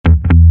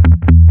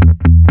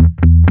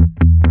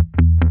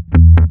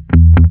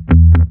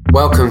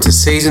Welcome to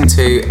Season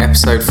 2,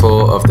 Episode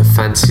 4 of the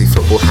Fantasy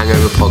Football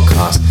Hangover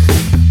Podcast.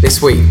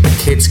 This week, the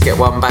kids get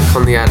one back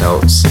on the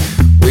adults.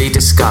 We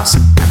discuss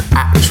an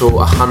actual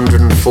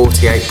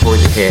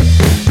 148-point hit.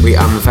 We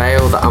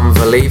unveil the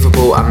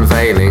unbelievable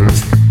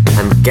unveilings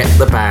and get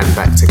the band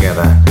back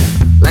together.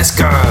 Let's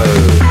go!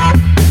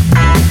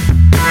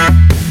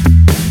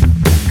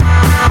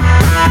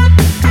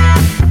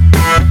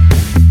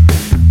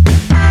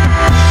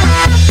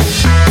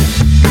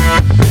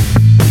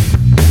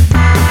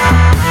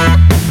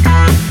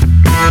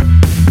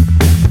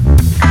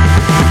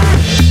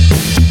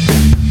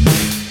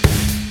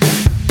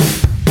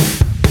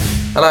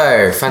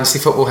 Hello, Fantasy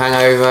Football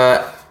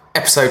Hangover,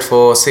 Episode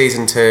 4,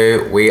 Season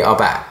 2, we are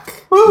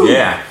back. Woo!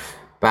 Yeah.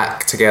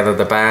 Back together,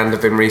 the band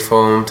have been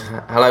reformed.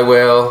 Hello,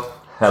 Will.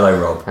 Hello,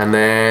 Rob. And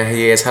there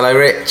he is. Hello,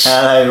 Rich.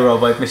 Hello,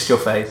 Rob, I've missed your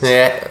face.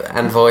 Yeah,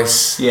 and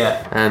voice.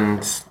 Yeah.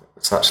 And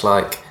such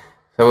like.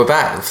 So we're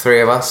back, the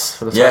three of us,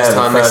 for the first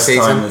time this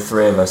season. Yeah, the first time the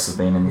three of us have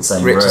been in the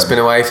same room. Rich has been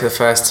away for the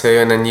first two,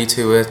 and then you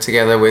two were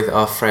together with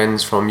our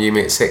friends from You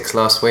Meet 6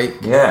 last week.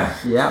 Yeah.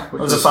 Yeah. It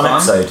was a fun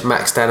episode.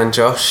 Max, Dan and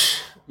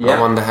Josh. Yeah.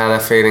 I wonder how they're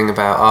feeling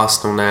about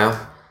Arsenal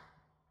now.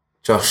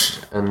 Josh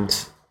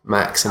and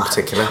Max in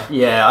particular.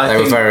 Yeah, they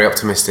were very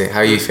optimistic. How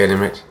are you feeling,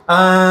 Rich?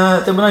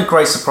 There were no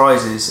great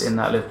surprises in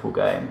that Liverpool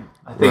game.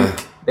 I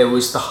think there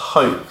was the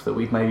hope that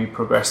we'd maybe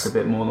progressed a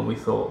bit more than we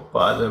thought,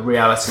 but the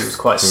reality was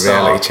quite stark. The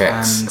reality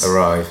checks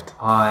arrived.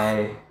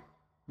 I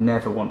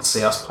never want to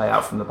see us play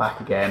out from the back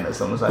again as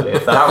long as I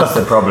live. That was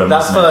the problem.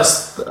 That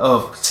first,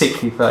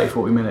 particularly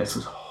 30-40 minutes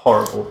was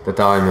horrible. The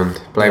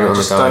diamond. Blame it on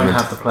the diamond. Just don't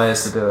have the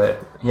players to do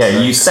it. Yeah,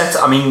 you've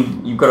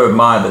got to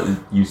admire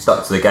that you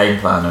stuck to the game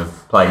plan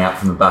of playing out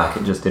from the back.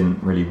 It just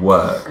didn't really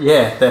work.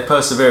 Yeah, their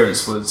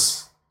perseverance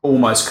was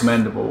almost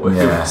commendable. It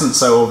wasn't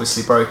so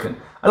obviously broken.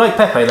 I like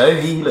Pepe though.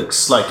 He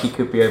looks like he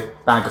could be a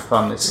bag of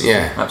fun this season.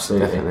 Yeah,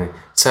 absolutely. Definitely.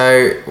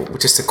 So,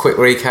 just a quick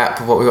recap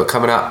of what we've got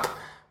coming up.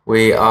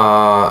 We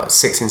are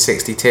 6 in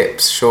 60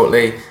 tips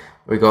shortly.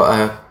 We got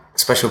a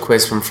special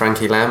quiz from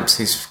Frankie Lamps,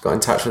 who's got in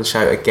touch with the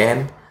show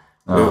again.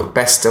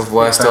 Best of,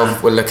 worst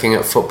of, we're looking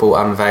at football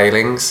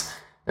unveilings.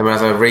 Then we'll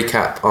have a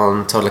recap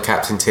on toddler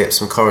captain tips,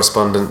 some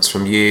correspondence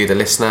from you, the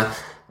listener,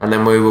 and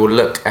then we will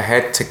look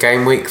ahead to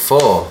game week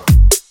 4.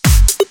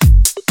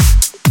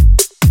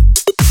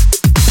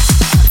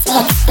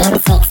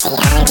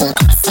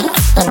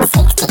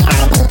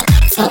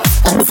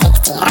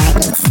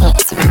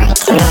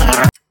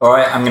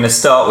 Alright, I'm going to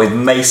start with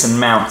Mason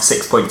Mount,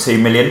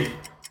 6.2 million.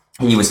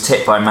 He was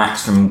tipped by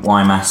Max from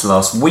YMAS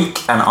last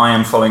week, and I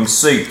am following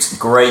suit.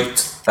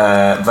 Great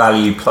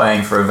value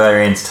playing for a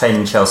very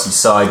entertaining Chelsea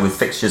side with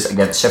fixtures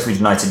against Sheffield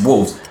United,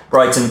 Wolves,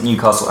 Brighton,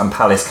 Newcastle and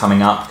Palace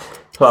coming up,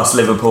 plus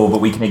Liverpool, but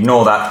we can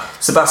ignore that.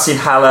 Sebastian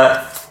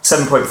Haller,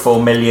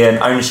 7.4 million,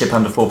 ownership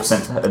under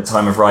 4% at the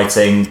time of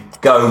writing.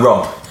 Go,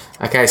 Rob.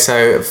 Okay,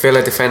 so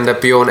Villa defender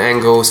Bjorn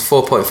Engels,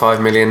 4.5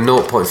 million,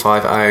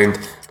 0.5 owned.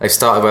 They've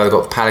started well, they've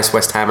got Palace,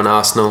 West Ham and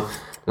Arsenal.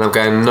 And I'm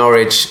going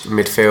Norwich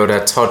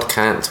midfielder Todd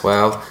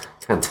Cantwell,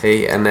 and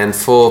then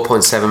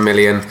 4.7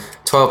 million,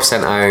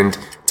 12% owned,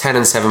 10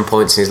 and 7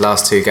 points in his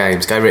last 2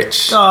 games. Go,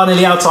 Rich.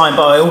 Nearly out of time,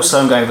 but I also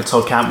am going for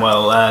Todd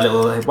Cantwell.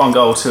 Little 1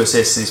 goal, 2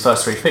 assists in his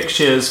first 3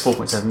 fixtures,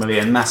 4.7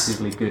 million,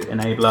 massively good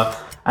enabler.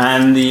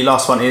 And the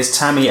last one is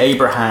Tammy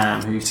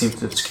Abraham, who seems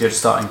to have secured a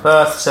starting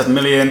berth, 7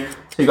 million,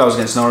 2 goals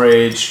against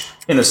Norwich,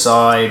 in the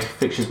side,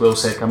 fixtures Will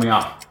said coming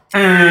up.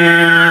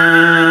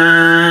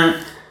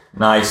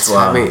 Nice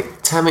one.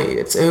 Tammy,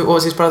 what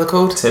was his brother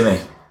called? Timmy.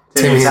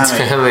 Tammy.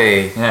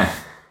 Yeah.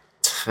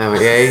 Tammy,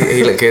 yeah,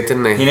 he looked good,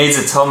 didn't he? He needs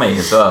a Tommy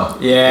as well.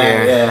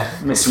 Yeah.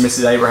 Mr. and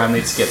Mrs. Abraham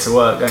need to get to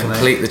work, don't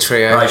Complete the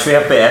trio. Right, should we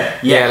have beer?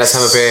 Yes. Yeah, let's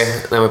have a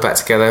beer. Now we're back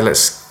together.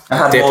 Let's. I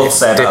had more to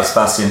say about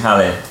Sebastian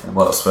Haller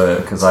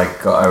because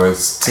I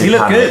was too He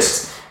looked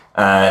panicked.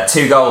 Good.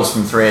 2 goals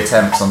from 3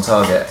 attempts on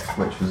target,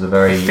 which was a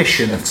very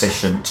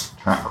efficient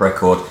track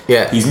record.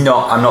 Yeah.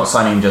 I'm not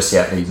signing him just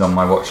yet, but he's on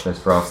my watch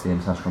list for after the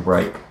international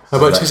break. How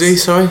much is he,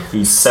 sorry?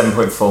 He's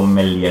 7.4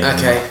 million.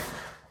 Okay.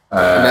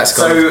 That's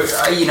so,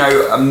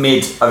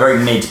 a very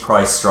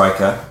mid-price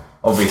striker.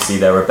 Obviously,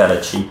 there are better,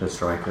 cheaper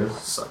strikers,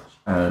 such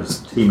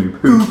as Timu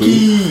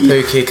Pukki.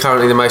 Pukki,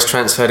 currently the most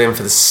transferred in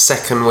for the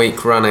 2nd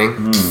week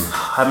running.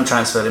 I haven't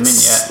transferred him in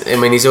yet. I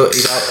mean, he's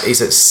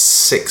at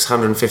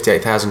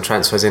 658,000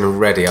 transfers in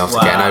already after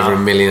getting over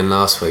 1 million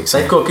last week. So.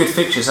 They've got good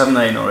fixtures, haven't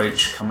they,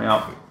 Norwich, coming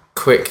up?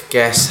 Quick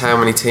guess, how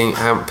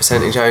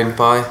percentage owned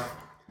by?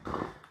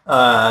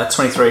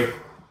 23.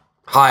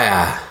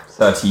 Higher.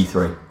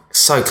 33.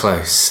 So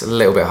close. A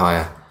little bit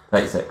higher.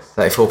 36.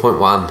 34.1.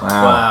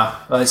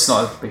 Wow. Well, it's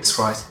not a big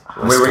surprise.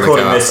 We're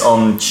recording this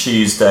on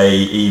Tuesday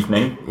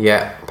evening.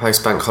 Yeah,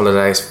 post-bank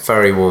holiday. It's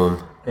very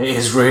warm. It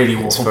is really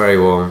warm. It's very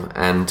warm,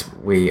 and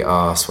we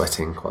are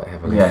sweating quite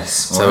heavily. Yes.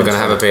 So we're going to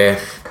have a beer.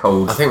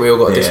 Cold. I think we all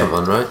got a different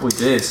one, right? We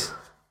did.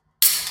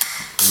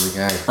 Here we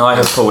go. I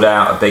have pulled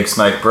out a Big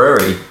Smoke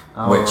Brewery,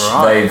 which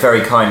they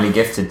very kindly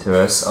gifted to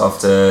us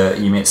after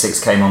You Meet 6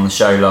 came on the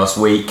show last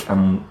week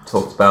and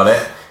talked about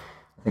it.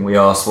 I think we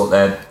asked what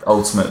their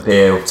ultimate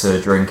beer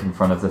to drink in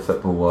front of the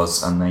football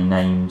was, and they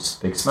named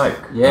Big Smoke.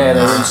 Yeah, they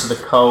were into the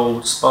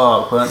Cold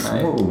Spark, weren't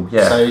they? Ooh,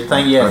 yeah. So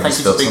thank you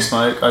to Big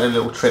Smoke. I did a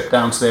little trip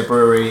down to their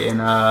brewery in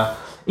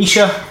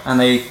Isha, and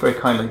they very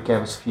kindly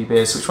gave us a few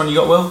beers. Which one you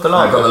got, Will? The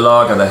lager? I got the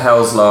lager, the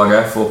Hell's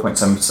Lager,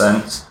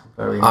 4.7%.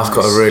 Very nice. I've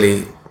got a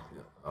really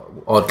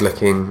odd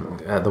looking,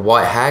 the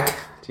White Hag.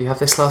 Do you have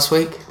this last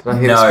week? Did I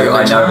hear No, this being I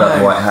mentioned? know about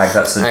the White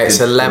Hag. It's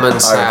a lemon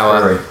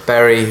sour,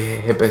 berry,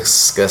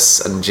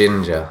 hibiscus and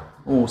ginger.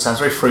 Oh, sounds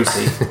very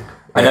fruity.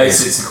 I know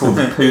it's called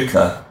the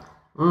Pukka,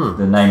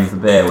 the name of the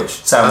beer, which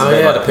sounds a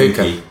bit like the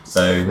Pukki.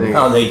 So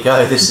there you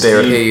go. This is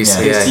beer to you. appease,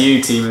 It's to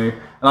you,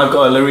 Timu. And I've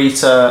got a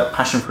Larita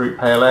Passion Fruit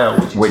Pale Ale,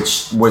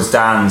 which was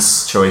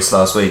Dan's choice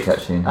last week,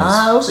 actually.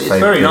 It's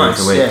very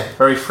nice. Yeah,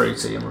 very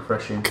fruity and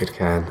refreshing. Good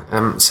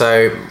can.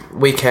 So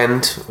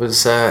weekend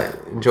was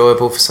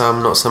enjoyable for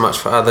some, not so much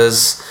for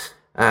others.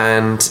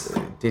 And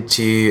did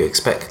you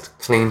expect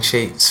clean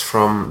sheets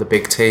from the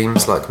big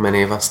teams like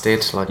many of us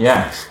did? Like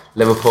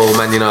Liverpool,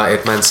 Man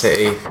United, Man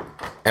City,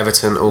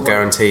 Everton, all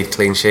guaranteed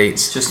clean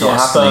sheets. Just not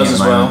happening Spurs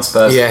at the moment.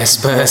 Spurs.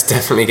 Spurs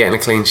definitely getting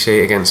a clean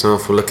sheet against an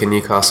awful looking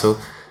Newcastle.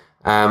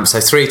 So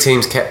 3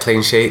 teams kept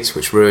clean sheets,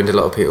 which ruined a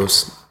lot of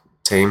people's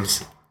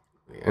teams.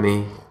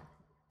 Any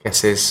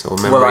guesses or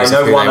memories? Well, I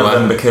know of who one they of were?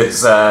 them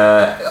because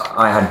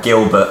I had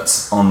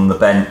Gilbert on the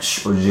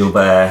bench, or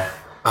Gilbert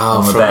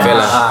on the from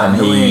bench,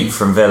 Villa.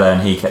 from Villa,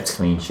 and he kept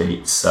clean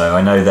sheets. So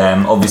I know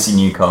them. Obviously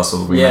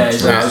Newcastle. I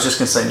was just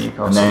going to say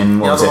Newcastle. And then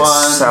what was it?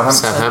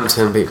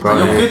 Southampton beat You're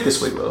Brighton. good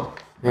this week, Will.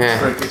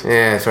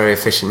 Yeah, very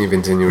efficient. You've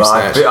been doing your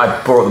But research.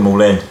 I brought them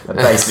all in. I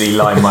basically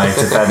lined my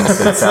defence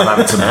with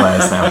Southampton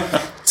players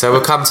now. So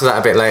we'll come to that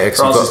a bit later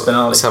because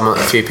Francis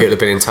a few people have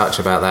been in touch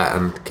about that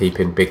and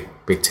keeping big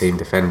team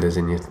defenders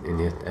in your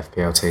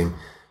FPL team.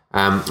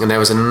 And there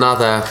was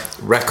another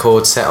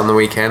record set on the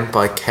weekend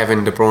by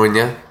Kevin De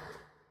Bruyne.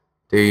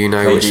 Do you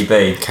know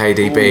KDB.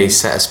 KDB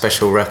set a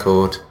special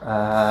record?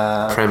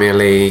 Premier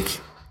League.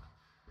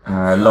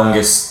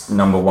 Longest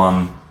number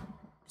 1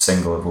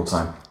 single of all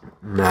time.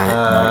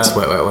 No, it's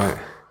wait.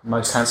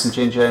 Most handsome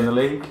ginger in the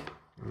league.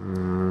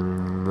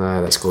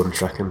 No, that's Gordon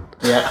Strachan.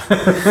 Yeah.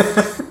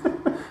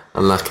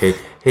 Unlucky.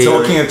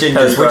 Talking of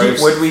gingers,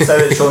 would we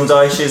say that Sean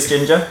Dyche is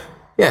ginger?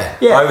 Yeah.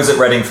 I was at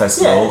Reading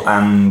Festival,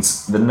 and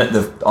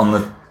on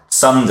the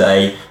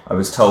Sunday, I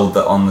was told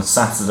that on the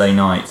Saturday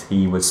night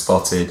he was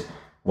spotted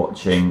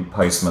watching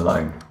Post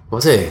Malone.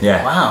 Was he?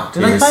 Yeah. Wow.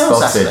 Did they play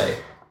on Saturday?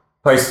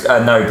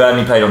 No,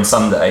 Burnley played on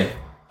Sunday.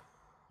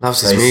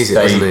 Loves his music,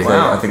 doesn't he?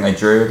 I think they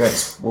drew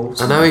against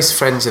Wolves. I know he's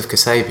friends with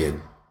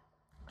Kasabian.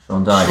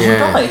 Sean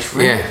Dyche.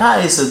 Really?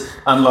 That is an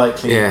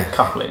unlikely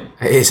coupling.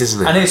 It is,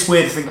 isn't it? And it's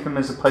weird to think of him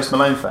as a Post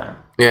Malone fan.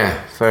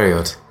 Yeah, very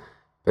odd.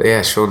 But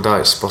yeah, Sean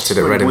Dyche spotted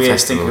at Reading weird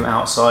Festival. thinking of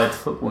outside the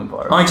football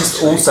environment. I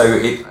just also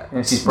they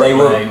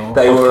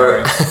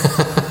were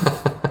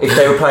if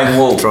they were playing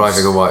Wolves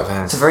driving a white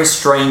van. It's a very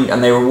strange,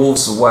 and they were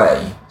Wolves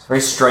away. It's a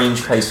very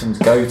strange place for them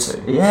to go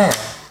to. Yeah.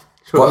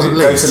 Sure,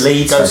 go to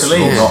Leeds. Go to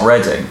Leeds, not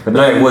Reading. But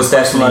no, it was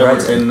definitely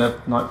Reading. In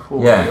the night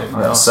before.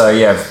 Yeah. So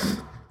yeah,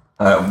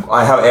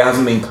 it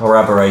hasn't been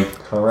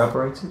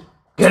corroborated.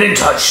 Get in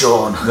touch,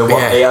 Sean.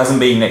 It hasn't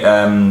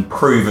been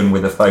proven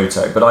with a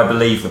photo, but I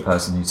believe the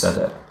person who said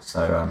it.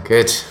 So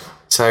good.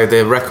 So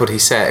the record he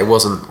set, it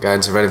wasn't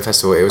going to Reading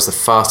Festival. It was the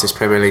fastest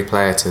Premier League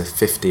player to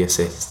 50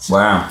 assists.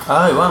 Wow.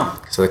 Oh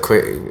wow. So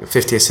the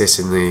 50 assists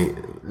in the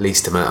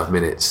least amount of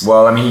minutes.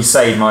 Well, I mean, he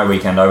saved my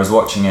weekend. I was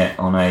watching it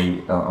on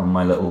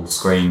my little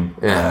screen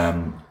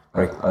at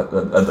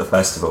the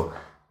festival,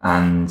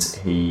 and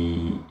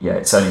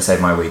it certainly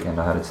saved my weekend.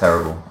 I had a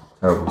terrible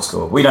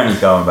score. We don't need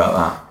to go on about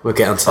that. We'll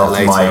get onto that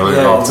later.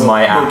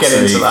 We'll get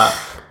into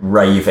that.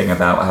 Raving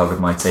about how good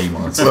my team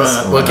was.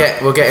 We'll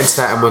get into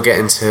that, and we'll get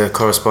into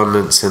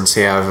correspondence and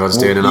see how everyone's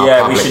doing in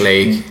our public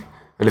league.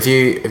 And have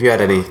you had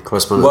any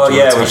correspondence? Well,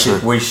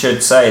 yeah, we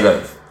should say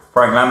that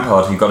Frank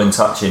Lampard, who got in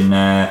touch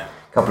a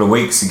couple of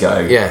weeks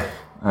ago. Yeah.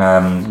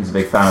 He's a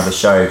big fan of the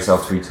show because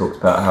after we talked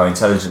about how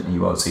intelligent he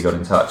was, he got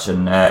in touch,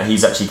 and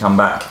he's actually come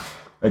back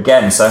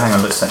again. So hang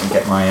on, let me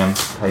get my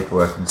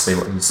paperwork and see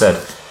what he said.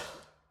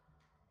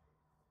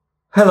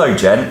 Hello,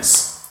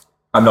 gents.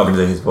 I'm not going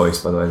to do his voice,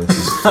 by the way. This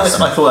is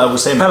I thought that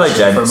was him. Hello,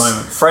 gents. For a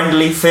moment.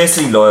 Friendly,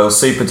 fiercely loyal,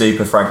 super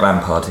duper Frank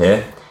Lampard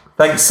here.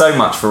 Thanks so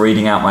much for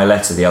reading out my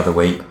letter the other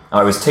week.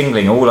 I was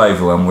tingling all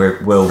over when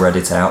Will read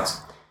it out.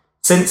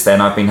 Since then,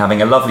 I've been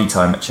having a lovely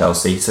time at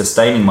Chelsea,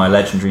 sustaining my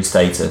legendary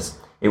status.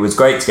 It was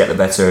great to get the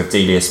better of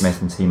Delia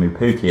Smith and Timu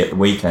Pukki at the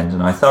weekend,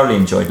 and I thoroughly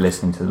enjoyed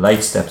listening to the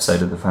latest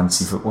episode of the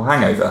Fantasy Football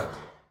Hangover.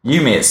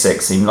 You, me at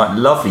 6 seem like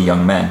lovely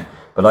young men,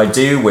 but I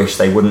do wish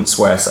they wouldn't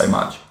swear so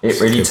much.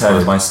 It really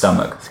turns my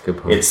stomach.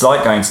 It's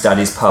like going to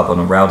Daddy's pub on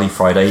a rowdy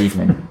Friday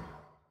evening.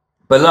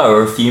 Below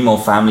are a few more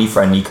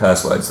family-friendly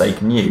curse words they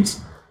can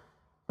use.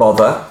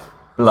 Bother,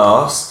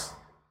 blast,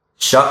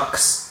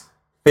 shucks,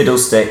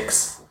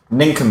 fiddlesticks,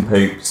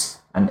 nincompoops,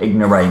 and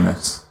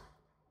ignoramus.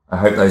 I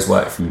hope those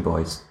work for you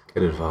boys.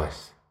 Good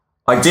advice.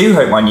 I do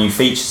hope my new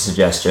feature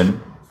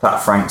suggestion, Fat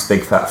Frank's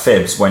Big Fat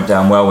Fibs, went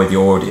down well with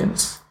your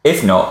audience.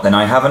 If not, then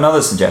I have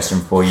another suggestion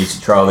for you to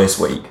trial this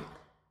week.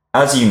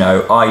 As you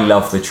know, I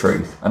love the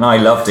truth, and I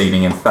love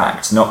dealing in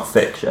facts, not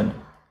fiction.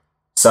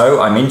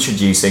 So I'm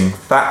introducing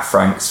Fat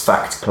Frank's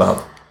Fact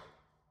Club.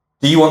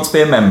 Do you want to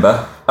be a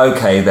member?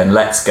 Okay, then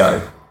let's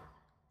go.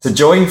 To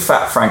join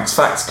Fat Frank's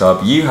Facts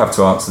Club, you have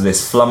to answer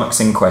this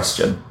flummoxing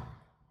question.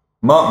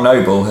 Mark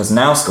Noble has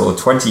now scored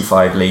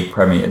 25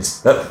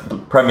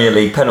 Premier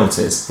League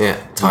penalties. Yeah,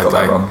 typo. You got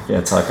that wrong.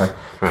 Yeah, typo.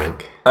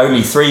 Frank.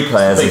 Only 3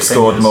 players have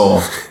scored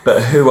more,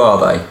 but who are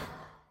they?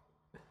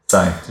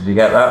 So, did you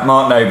get that?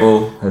 Mark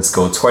Noble has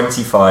scored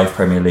 25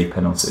 Premier League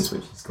penalties,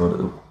 which he scored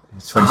at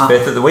his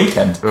 25th at the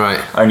weekend.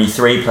 Right. Only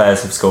 3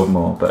 players have scored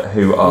more, but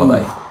who are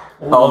they?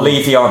 I'll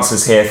leave the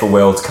answers here for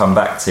Will to come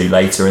back to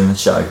later in the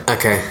show.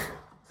 Okay.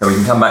 So we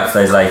can come back to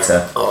those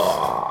later.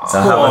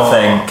 So have a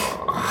think.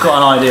 Got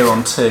an idea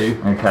on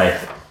 2.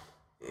 Okay.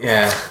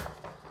 Yeah.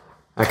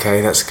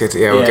 Okay, that's good.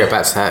 Yeah, we'll get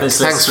back to that.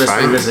 Thanks,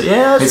 Frank. Revisit.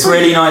 Yeah, it's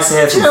really nice to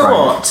hear from Frank. You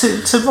know what?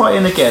 To write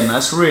in again,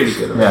 that's really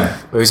good of him. Yeah.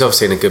 Well, he was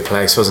obviously in a good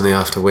place, wasn't he,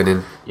 after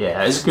winning?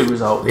 Yeah, it's a good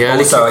result. Yeah.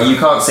 Also, you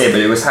can't see it, but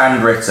it was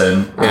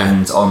handwritten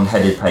and on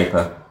headed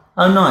paper.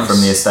 Oh, nice. From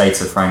the estate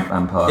of Frank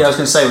Lampard. Yeah, I was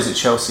going to say, was it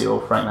Chelsea or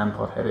Frank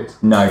Lampard headed?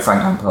 No,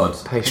 Frank Lampard.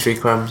 Pastry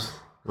crumbs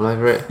all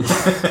over it.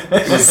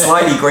 It was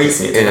slightly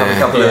greasy. It did have a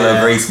couple of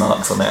little grease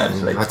marks on it,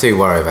 actually. I do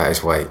worry about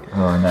his weight.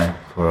 Oh, I know.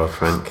 Poor old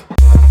Frank.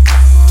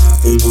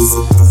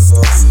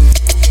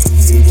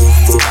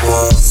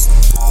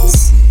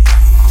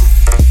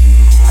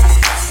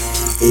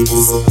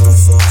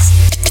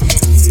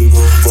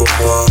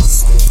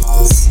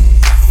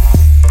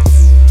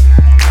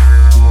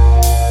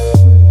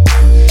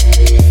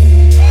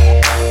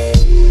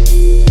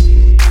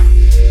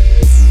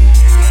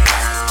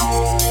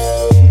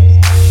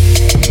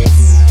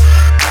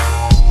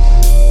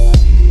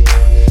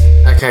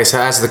 Okay,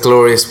 so as the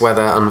glorious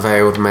weather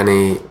unveiled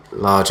many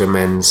larger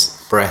men's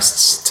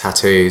breasts,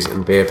 tattoos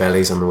and beer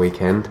bellies on the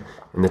weekend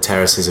in the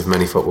terraces of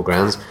many football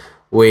grounds,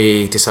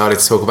 we decided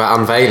to talk about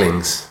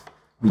unveilings,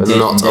 but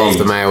not of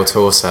the male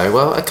torso.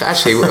 Well,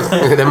 actually,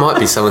 there might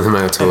be some of the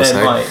male torso.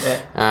 There might,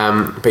 yeah.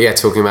 But yeah,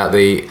 talking about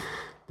the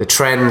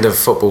trend of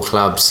football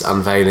clubs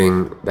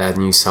unveiling their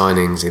new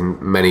signings in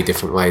many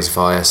different ways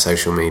via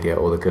social media,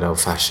 or the good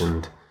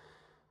old-fashioned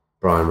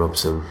Brian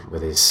Robson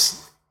with his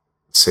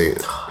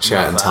suit,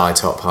 shirt and tie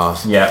top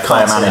half. Yeah,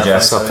 player manager.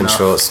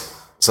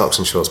 Socks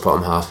and shorts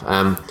bottom half.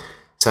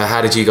 So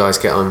how did you guys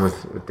get on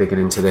with digging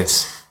into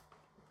this?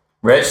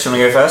 Rich, do you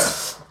want to go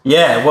first?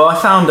 Yeah, well, I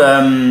found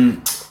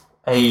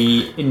a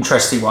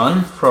interesting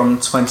one from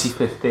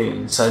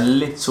 2015, so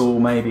little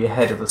maybe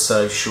ahead of the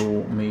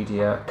social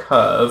media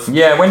curve.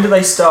 Yeah, when do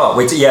they start?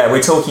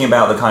 We're talking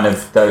about the kind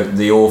of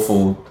the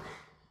awful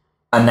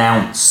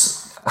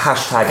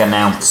hashtag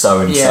announce so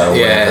and so.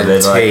 Yeah,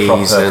 the like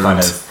proper and kind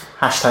of.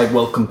 Hashtag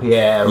welcome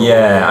Pierre.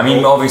 I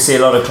mean, obviously a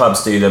lot of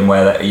clubs do them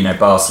where,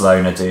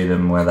 Barcelona do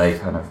them where they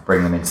kind of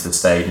bring them into the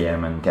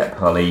stadium and get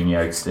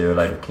Paulinho to do a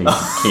load of keep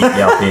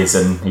uppies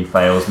and he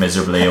fails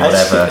miserably or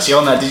whatever. Actually,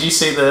 on that, did you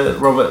see the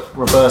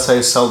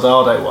Roberto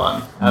Soldado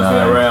one at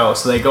Villarreal?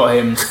 So they got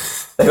him,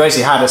 they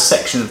basically had a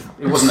section,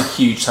 it wasn't a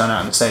huge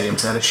turnout in the stadium,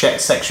 so they had a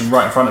section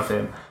right in front of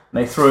him and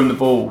they threw him the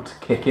ball to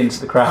kick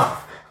into the crowd.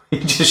 He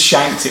just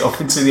shanked it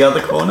off into the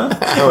other corner.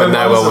 When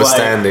no one was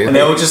standing. And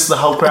the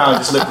whole crowd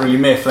just looked really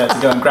miffed. They had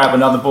to go and grab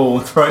another ball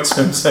and throw it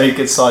to him so he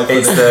could cycle.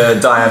 It's the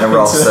Diana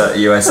Ross at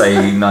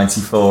USA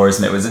 94,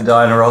 isn't it? Was it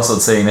Diana Ross or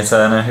Tina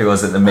Turner? Who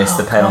was it that missed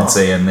the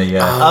penalty and the...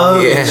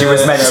 She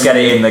was meant to get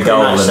it in the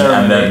goal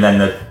and then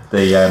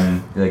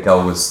the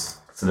goal was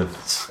sort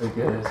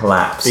of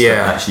collapsed.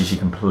 Yeah. But actually she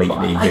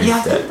completely hoofed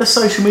I think the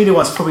social media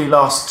ones probably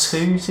last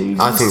 2 seasons.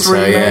 I think 3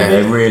 so, yeah.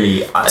 maybe. They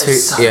really...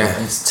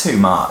 It's too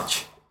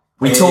much.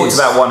 We talked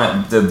about one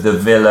at the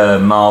Villa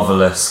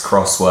Marvellous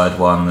crossword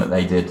one that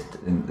they did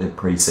in the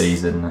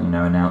pre-season,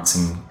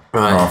 announcing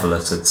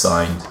Marvellous had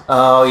signed.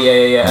 Oh,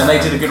 yeah. And they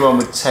did a good one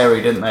with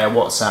Terry, didn't they? A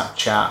WhatsApp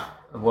chat.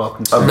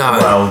 Welcome to...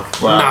 No,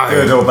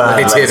 good or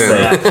bad. They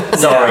didn't.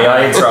 Sorry,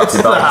 I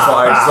interrupted, but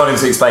I just wanted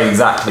to explain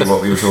exactly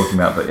what we were talking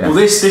about. But yeah. Well,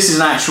 this is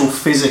an actual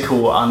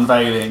physical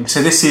unveiling.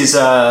 So this is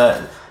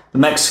the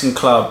Mexican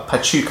club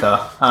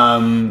Pachuca.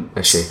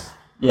 Actually.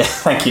 Yeah,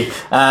 thank you.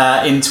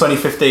 In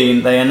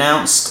 2015, they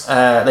announced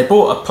they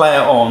brought a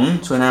player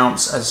on to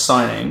announce as a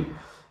signing.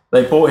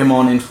 They brought him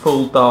on in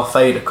full Darth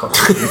Vader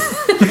costume.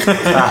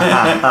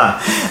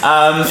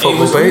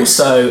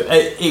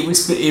 It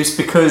was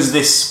because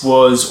this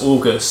was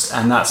August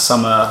and that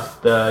summer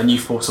the new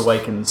Force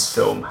Awakens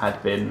film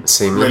had been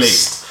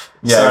released.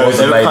 Yeah, so it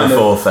wasn't May the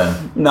 4th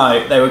then.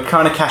 No, they were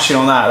kind of cashing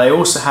on that. They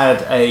also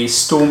had a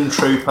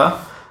stormtrooper,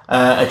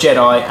 a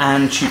Jedi,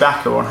 and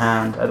Chewbacca on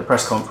hand at the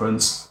press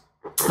conference.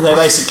 They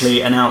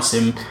basically announced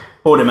him,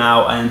 brought him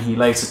out, and he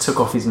later took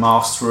off his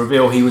mask to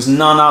reveal he was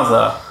none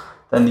other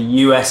than the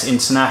US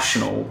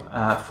international,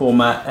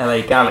 former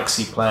LA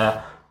Galaxy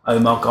player,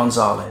 Omar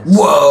Gonzalez.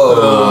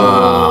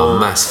 Whoa!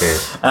 Massive.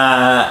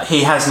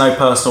 He has no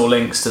personal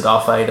links to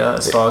Darth Vader,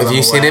 as far as Have I'm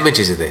you aware. seen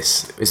images of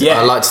this?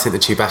 Yeah. I like to think the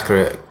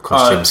Chewbacca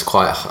costume's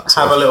quite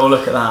have a little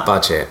look at that.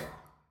 budget.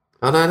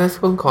 Oh no, they've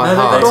gone quite No,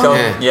 hard. they've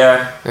gone-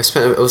 Yeah. They've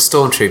spent. Well,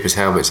 Stormtroopers'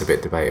 helmet's a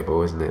bit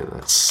debatable, isn't it?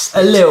 That's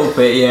A little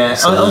bit, yeah.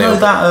 a Although little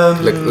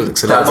that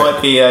looks a that little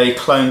might be a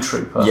clone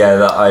trooper. Yeah,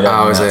 that I don't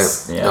Oh, think is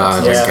that's- it? Yeah, Oh, I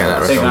that's- didn't Yeah, get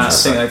that I think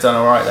reference. they've done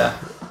all right there.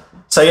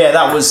 So yeah,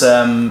 that was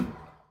a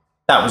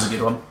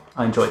good one.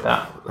 I enjoyed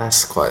that.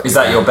 That's quite. Is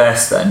that your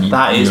best then?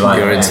 That is you my like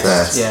You're it? into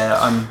best. that. Yeah,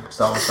 I'm a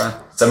Star Wars fan.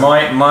 So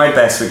my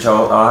best, which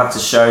I'll have to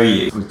show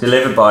you, was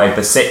delivered by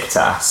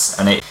Besiktas,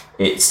 and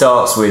it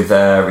starts with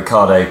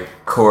Ricardo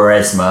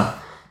Quaresma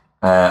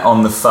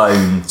on the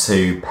phone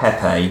to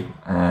Pepe,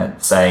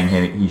 saying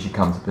he should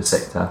come to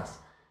Besiktas.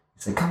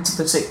 He said, "Come to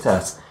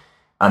Besiktas,"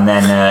 and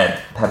then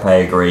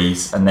Pepe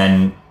agrees, and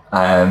then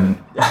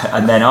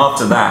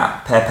after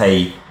that,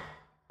 Pepe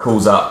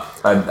calls up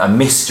a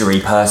mystery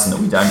person that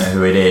we don't know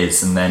who it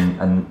is, and then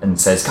and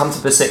says, "Come to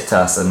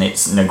Besiktas," and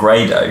it's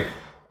Negredo.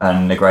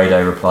 And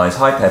Negredo replies,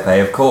 "Hi Pepe,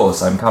 of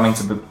course, I'm coming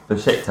to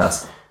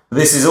Besiktas."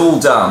 This is all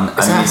done, and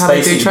that it's how they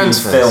do basically been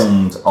transfers?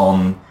 filmed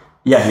on.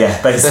 Yeah,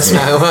 basically. That's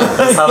how it works.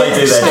 That's how they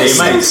do their It's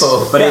so deals.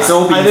 simple. But it's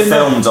all I been didn't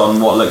know. filmed on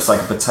what looks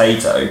like a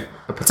potato.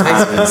 A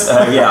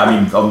potato. Yeah, I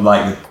mean, on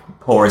like the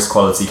poorest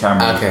quality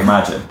camera you Okay. can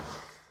imagine.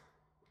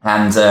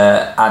 And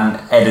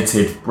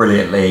edited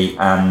brilliantly,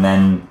 and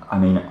then, I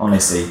mean,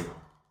 honestly,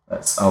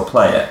 I'll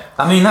play it.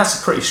 I mean, that's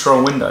a pretty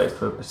strong window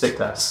for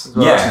Besiktas as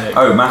well, Yeah. isn't it?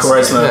 Oh,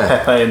 massively. Quaresma, Yeah.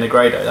 Pepe, and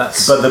Negredo.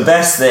 That's But the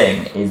best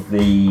thing is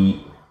the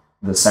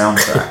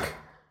soundtrack.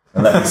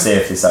 And let me see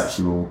if this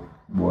actually will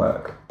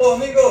work. Oh,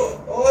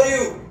 amigo, how are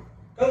you?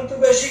 Come to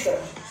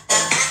Besiktas.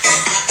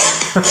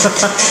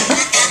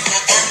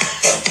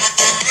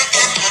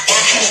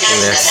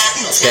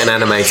 Yes, it's getting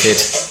animated.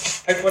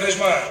 Hi,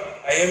 Quaresma.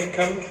 I am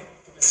coming to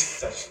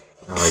Besiktas.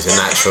 Oh, he's a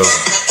natural.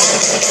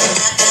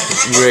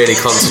 Really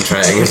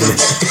concentrating, isn't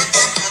he?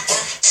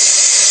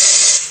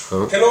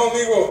 Hello,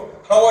 amigo.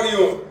 How are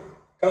you?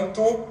 Come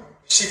to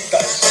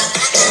Besiktas.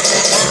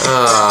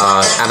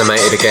 Ah,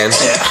 animated again.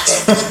 yeah.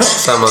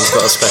 Someone's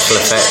got a special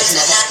effect.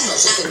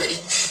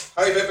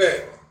 Hi,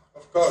 Pepe.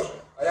 Of course.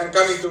 I am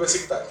coming to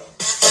Besiktas.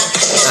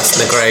 That's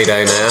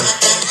Negredo now.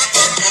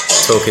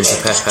 Talking to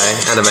Pepe,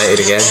 animated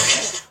again.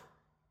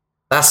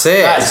 That's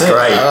it. That's it.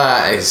 Great.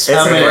 That is It's a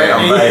brilliant. great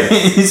unveil.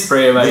 It's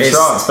pretty The amazing.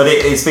 chants, but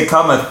it's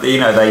become a,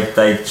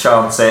 they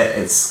chant it.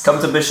 It's come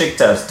to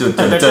Besiktas. Oh,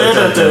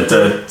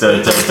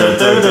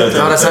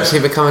 that's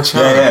actually become a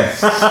chant. Yeah.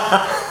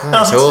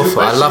 It's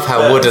awful. I love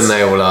how wooden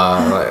they all are.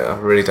 Like, I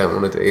really don't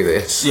want to do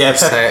this. Yeah,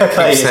 Keep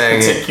Pepe is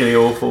saying it. particularly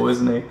awful,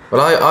 isn't he?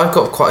 Well, I've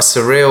got quite a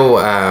surreal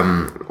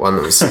one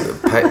that was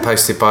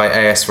posted by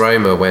AS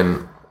Roma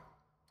when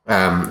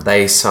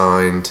they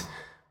signed,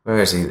 where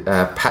is he?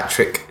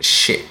 Patrick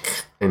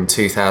Schick in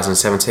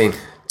 2017.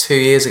 2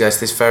 years ago to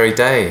this very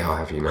day, I'll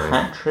have you know.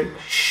 Patrick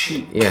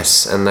Sheep.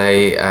 Yes, and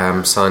they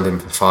signed him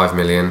for 5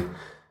 million,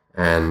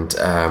 and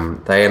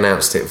they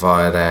announced it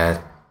via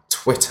their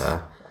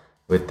Twitter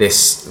with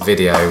this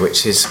video,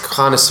 which is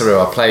kind of surreal.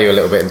 I'll play you a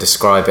little bit and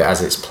describe it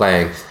as it's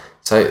playing.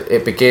 So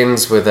it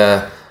begins with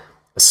a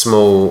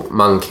small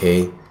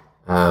monkey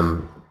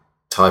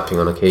typing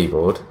on a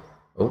keyboard.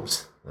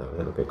 Oops, that was a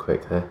little bit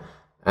quick there.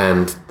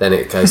 And then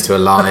it goes to a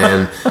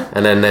lion,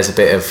 and then there's a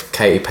bit of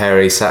Katy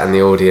Perry sat in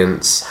the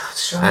audience,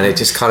 and it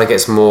just kind of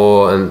gets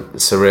more and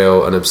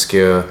surreal and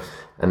obscure.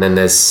 And then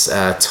there's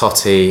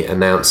Totti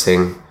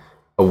announcing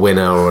a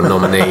winner or a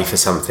nominee for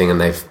something, and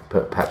they've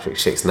put Patrick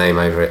Schick's name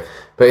over it.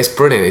 But it's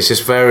brilliant. It's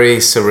just very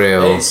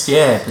surreal, It's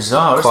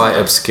bizarre. Isn't quite it?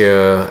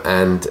 obscure,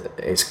 and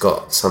it's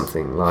got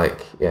something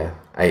like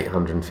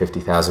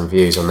 850,000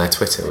 views on their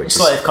Twitter, which It's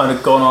is like they've kind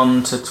of gone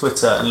on to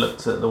Twitter and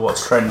looked at the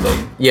what's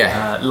trending.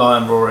 Yeah.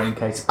 Lion roaring,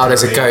 Katy Perry. oh,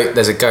 there's a goat.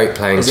 There's a goat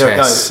playing Is there a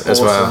chess goat?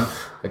 as well. Awesome.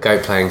 A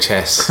goat playing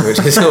chess, which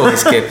is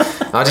always good.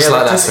 I just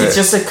like that. It's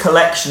just a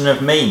collection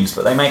of memes,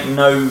 but they make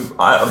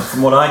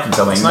from what I can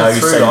tell, make There's no no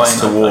through line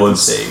sense I can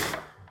towards. see.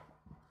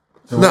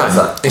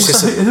 no, it's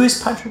just Who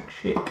is Patrick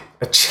Schick?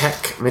 a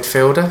Czech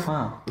midfielder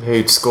Wow.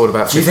 who'd scored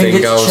about Do you 15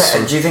 think goals.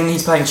 do you think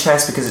he's playing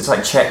chess because it's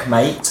like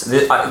checkmate?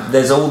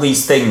 There's all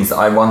these things that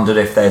I wondered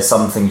if there's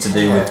something to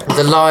do with.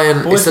 The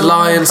lion Boys is the will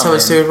lion come something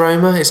to do with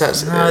Roma? Is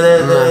that No,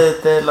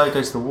 their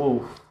logo's the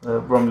wolf.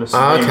 Romulus.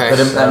 Oh, and okay.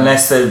 Remus. But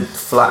unless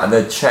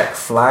the Czech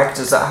flag,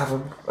 does that have a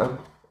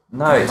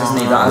no? It doesn't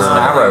need that as an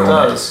arrow It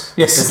on it. does.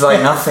 Yes. It's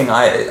like nothing.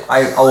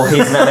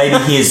 Maybe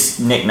his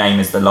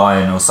nickname is the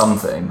lion or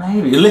something.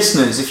 Maybe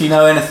listeners, if you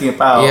know anything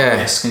about Yeah.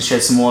 this, can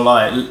shed some more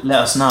light. Let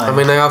us know. I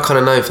mean, they are kind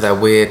of known for their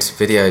weird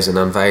videos and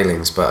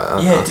unveilings, but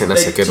I think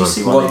that's a good did you one.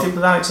 see what they did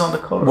with Alexander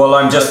Kolarov? Well,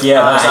 I'm just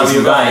That's how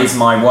you're that going. is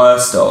my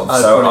worst of. Oh,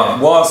 So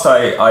brilliant. whilst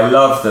I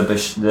love the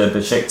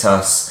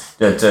Besiktas,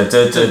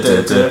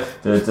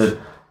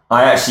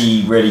 I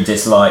actually really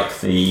dislike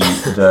the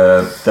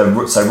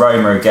so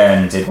Roma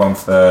again did one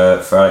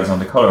for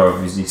Alexander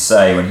Kolarov, as you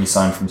say, when he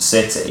signed from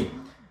City,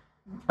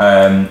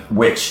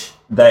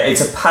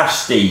 it's a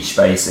pastiche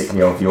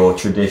basically of your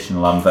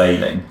traditional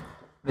unveiling.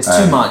 It's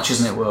too much,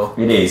 isn't it, Will?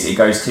 It is. It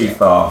goes too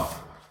far.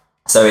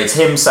 So it's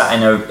him sat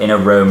in a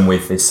room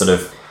with this sort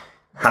of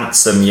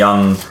handsome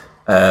young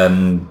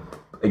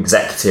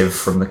executive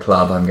from the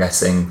club, I'm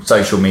guessing,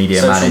 social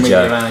media Social manager,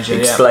 media manager, yeah.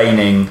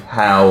 explaining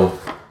how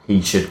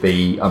he should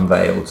be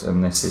unveiled,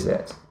 and this is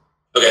it.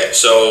 Okay,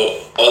 so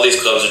all these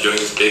clubs are doing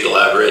these big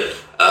elaborate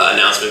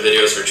announcement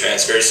videos for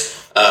transfers.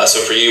 So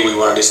for you, we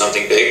want to do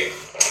something big.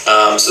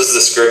 So this is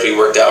a script we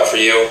worked out for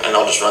you, and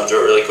I'll just run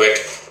through it really quick.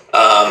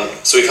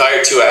 So we've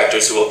hired 2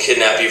 actors who will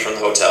kidnap you from the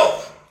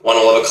hotel. One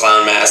will have a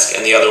clown mask,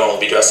 and the other one will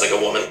be dressed like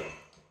a woman.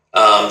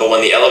 But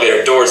when the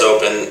elevator doors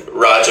open,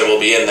 Raja will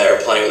be in there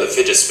playing with a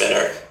fidget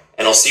spinner,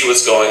 and he'll see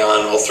what's going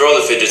on. He'll throw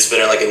the fidget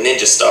spinner like a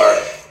ninja star,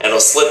 and he'll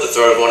slit the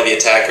throat of one of the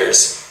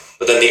attackers.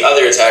 But then the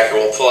other attacker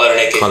will pull out an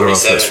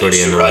AK-47 and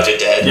shoot Raja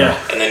dead,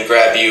 and then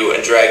grab you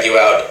and drag you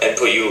out and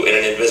put you in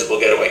an invisible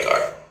getaway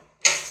car.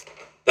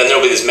 Then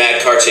there'll be this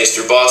mad car chase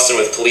through Boston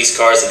with police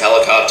cars and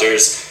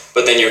helicopters,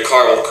 but then your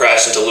car will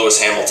crash into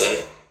Lewis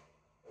Hamilton.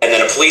 And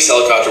then a police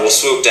helicopter will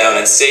swoop down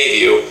and save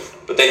you,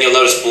 but then you'll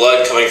notice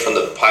blood coming from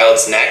the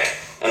pilot's neck,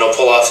 and he'll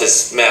pull off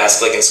his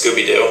mask like in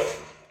Scooby-Doo.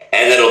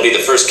 And then it'll be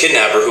the first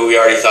kidnapper who we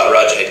already thought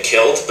Raja had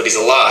killed, but he's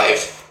alive.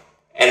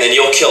 And then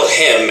you'll kill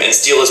him and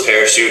steal his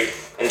parachute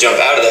and jump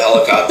out of the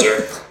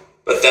helicopter,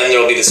 but then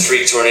there'll be this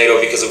freak tornado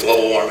because of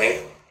global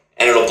warming,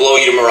 and it'll blow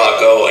you to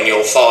Morocco, and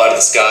you'll fall out of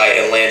the sky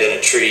and land in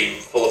a tree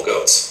full of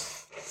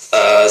goats.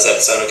 Does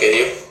that sound okay to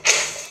you?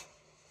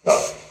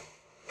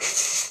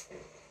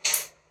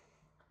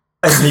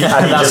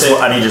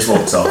 And he just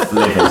walks off,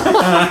 living.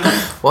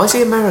 Why is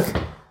he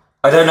American?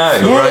 I don't know.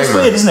 Yeah, it's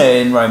weird, isn't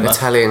it, in Roma?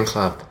 Italian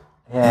club.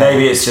 Yeah.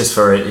 Maybe it's just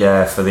for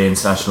the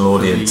international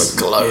audience.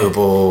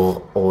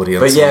 Global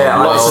audience. But yeah,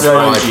 I Lots of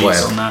worldwide emojis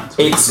web. on that.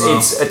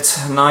 It's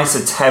a nice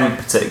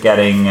attempt at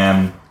getting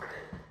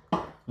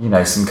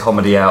some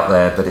comedy out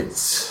there, but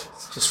it's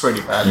just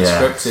really badly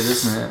Yeah. scripted,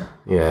 isn't it?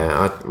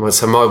 Yeah,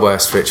 so my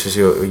worst, Rich, was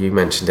you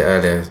mentioned it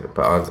earlier,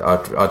 but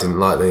I didn't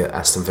like the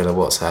Aston Villa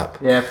WhatsApp.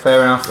 Yeah,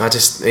 fair enough.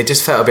 It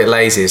just felt a bit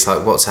lazy. It's like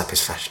WhatsApp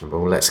is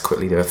fashionable. Let's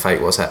quickly do a fake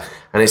WhatsApp,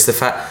 and it's the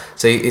fact.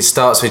 So it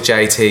starts with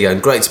JT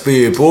going, "Great to be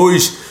here,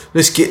 boys.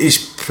 Let's get this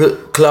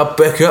club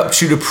back up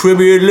to the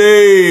Premier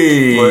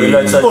League."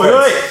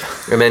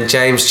 And then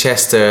James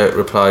Chester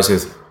replies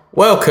with,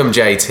 "Welcome,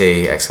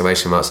 JT!"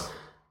 exclamation marks.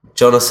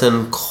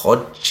 Jonathan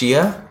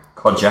Kodja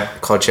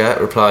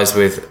replies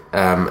with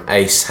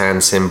ace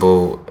hand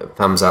symbol,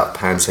 thumbs up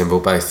hand symbol,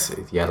 both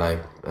yellow,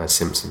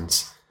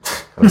 Simpsons.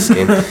 And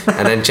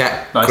then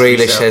Jack Nice Grealish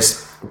yourself.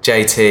 says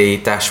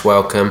JT dash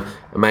welcome,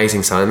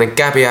 amazing sign. And then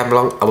Gabby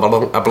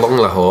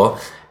Ablonglahor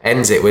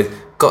ends it with,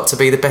 got to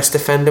be the best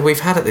defender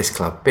we've had at this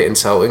club. Bit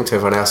insulting to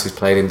everyone else who's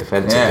played in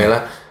defence at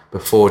Villa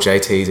before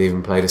JT's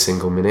even played a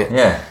single minute.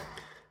 Yeah.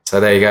 So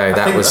there you go.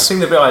 I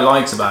think the bit I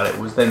liked about it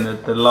was then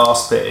the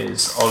last bit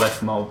is Olef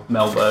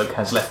Melberg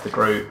has left the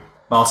group.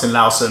 Martin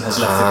Lawson has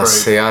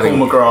left the group.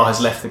 Paul McGrath has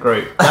left the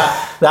group.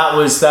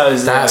 That's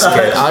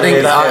good.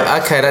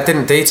 That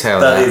didn't detail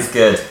that. That is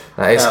good.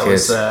 That is good.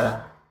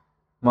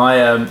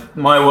 Was,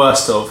 my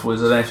worst of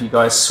was, I don't know if you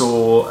guys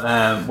saw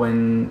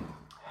when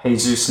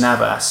Jesus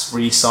Navas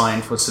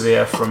re-signed for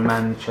Sevilla from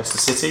Manchester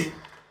City.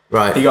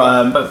 Right. He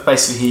got, but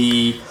basically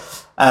he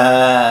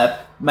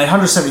made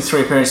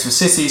 173 appearances for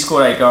City,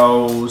 scored 8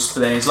 goals, but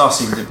then his last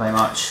season didn't play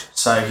much,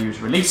 so he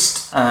was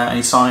released and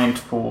he signed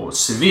for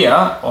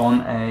Sevilla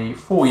on a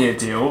 4-year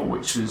deal,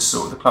 which was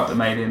sort of the club that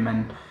made him.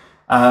 And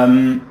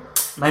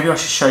maybe I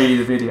should show you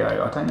the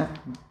video. I don't know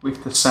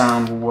if the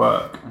sound will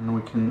work, and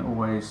we can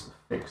always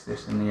fix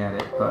this in the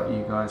edit, but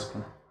you guys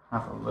can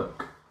have a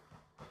look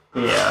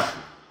here.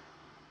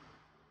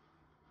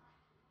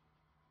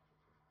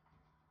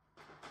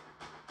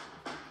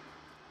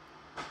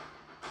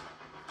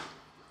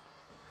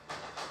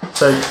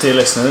 So, dear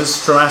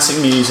listeners,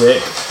 dramatic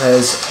music.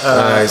 There's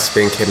he's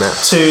been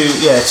kidnapped. Two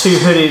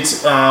hooded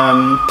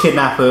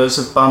kidnappers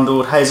have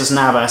bundled Jesus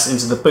Navas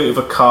into the boot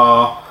of a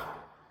car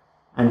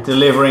and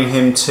delivering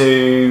him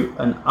to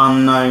an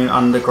unknown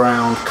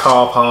underground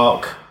car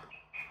park.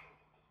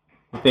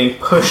 Being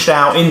pushed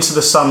out into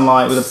the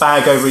sunlight with a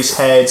bag over his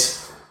head.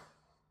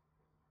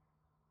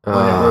 When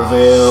it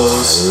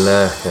reveals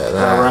Look at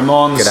that.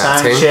 Ramon Good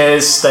acting.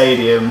 Sanchez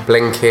Stadium.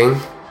 Blinking.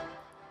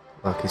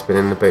 Like he's been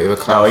in the boot of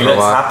a car. Oh, he for a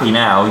looks while. happy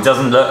now. He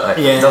doesn't look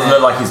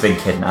like he's been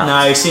kidnapped.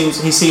 No, he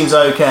seems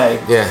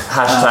okay. Yeah.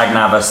 Hashtag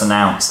Navas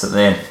announced at the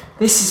end.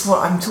 This is what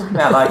I'm talking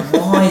about. Like,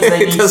 why do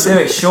they need to do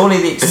it?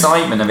 Surely the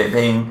excitement of it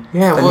being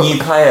a new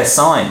player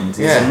signed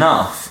is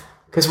enough.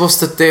 Because what's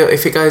the deal?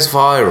 If it goes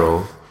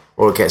viral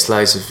or it gets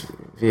loads of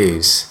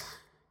views,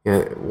 you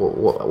know,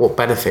 what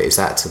benefit is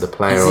that to the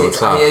player or the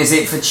club? Is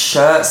it for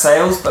shirt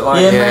sales? But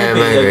like, Maybe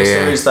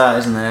there is that,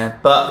 isn't there?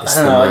 But I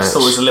don't know. I just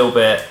thought it was a little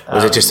bit.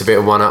 Was it just a bit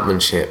of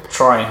one-upmanship?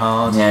 Trying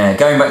hard? Yeah,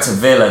 going back to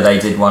Villa, they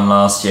did one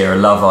last year, a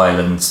Love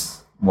Island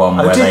one,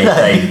 where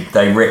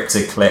they ripped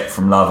a clip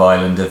from Love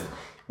Island of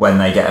when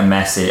they get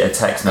a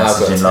text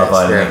message in Love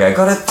Island. They go,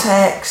 got a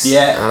text.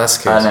 Yeah, that's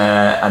good.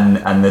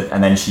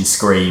 And then she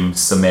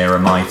screams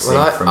Samira Mighty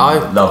from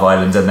Love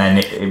Island, and then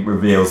it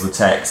reveals the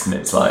text, and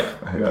it's like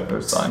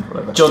whoever signed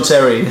whatever. John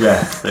Terry.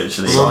 Yeah,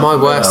 literally. Well, my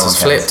worst was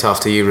flipped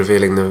after you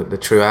revealing the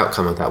true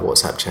outcome of that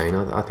WhatsApp chain.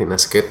 I think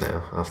that's good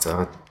now.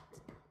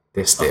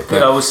 dissed it. Good,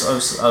 But I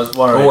was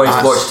worried. Always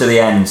watch to the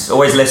end.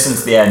 Always listen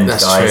to the end,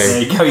 That's guys. true.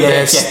 There you go. Yeah,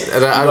 Yes,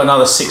 You've got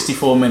another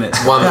 64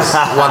 minutes. one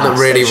that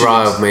really Essentially.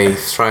 riled me,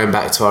 throwing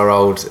back to our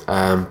old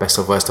best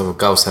of worst of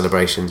goal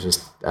celebrations, was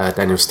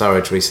Daniel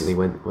Sturridge recently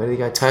went. Where did he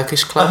go?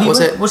 Turkish club, was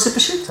it? Was it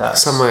Besiktas?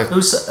 Somewhere. It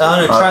was.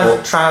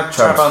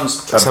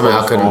 Trabzonspor. Something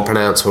I couldn't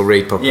pronounce or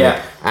read properly.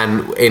 Yeah.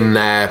 And in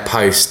their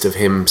post of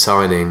him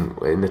signing,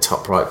 in the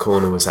top right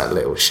corner was that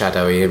little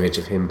shadowy image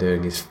of him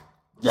doing his.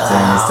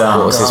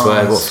 What was his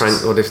word?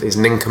 What if his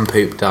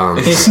nincompoop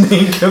dance? His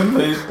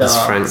nincompoop dance.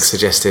 As Frank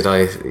suggested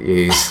I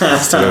use.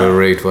 Still a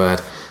rude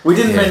word. We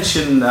didn't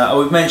mention.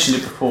 We've mentioned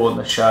it before on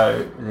the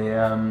show.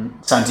 The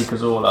Santi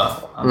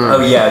Cazorla.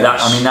 Oh yeah,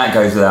 that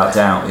goes without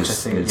doubt. Which I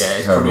think,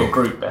 it's probably a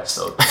group best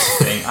of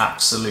being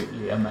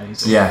absolutely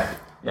amazing. Yeah.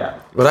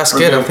 Well, that's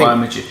good. I By a think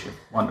magician.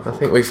 Wonderful. I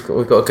think we've got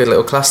a good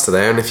little cluster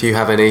there. And if you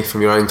have any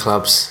from your own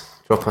clubs,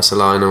 drop us a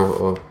line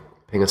or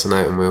ping us a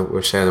note, and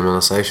we'll share them on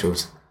our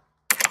socials.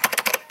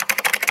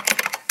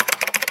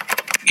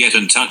 Get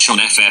in touch on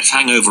FF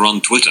Hangover on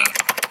Twitter.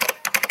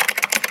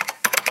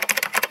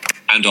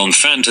 And on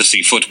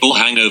Fantasy Football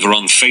Hangover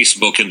on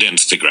Facebook and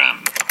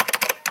Instagram.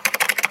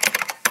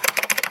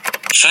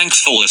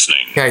 Thanks for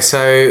listening. Okay,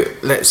 so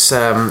let's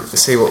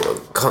see what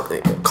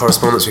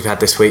correspondence we've had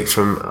this week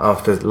from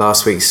after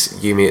last week's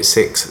Yumi at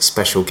 6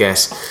 special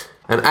guest.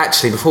 And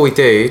actually, before we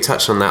do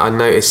touch on that, I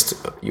noticed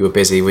you were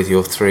busy with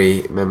your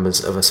 3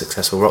 members of a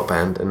successful rock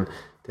band and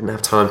didn't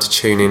have time to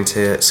tune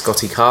into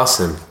Scotty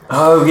Carson.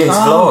 Oh yes,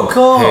 vlog.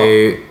 God.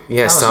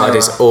 Who started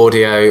his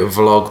audio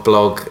vlog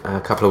blog a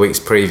couple of weeks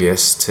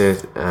previous to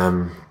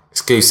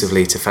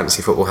exclusively to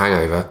Fantasy Football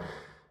Hangover,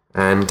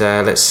 and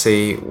let's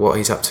see what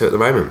he's up to at the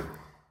moment.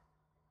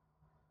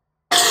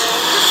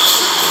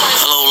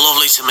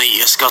 To meet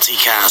you, Scotty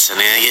Carson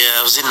here. Yeah,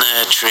 I was in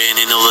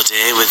training the other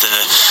day with the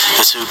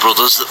 2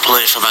 brothers that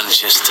play for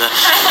Manchester,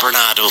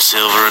 Bernardo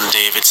Silva and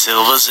David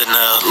Silvers, and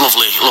a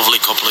lovely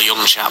couple of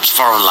young chaps,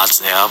 foreign lads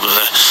they are, but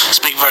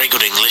speak very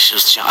good English. I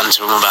was chatting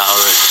to them about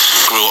how they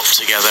grew up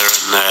together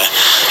and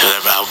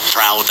how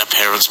proud their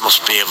parents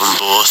must be of them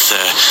both.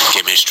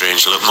 Gave me a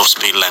strange look, must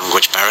be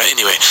language barrier.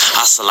 Anyway,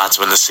 asked the lads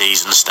when the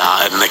season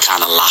started and they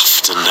kind of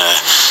laughed and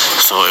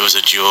thought it was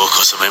a joke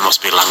or something,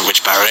 must be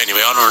language barrier.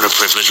 Anyway, honour and a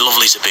privilege,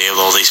 lovely to be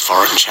with all these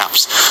foreign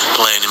chaps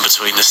playing in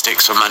between the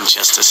sticks for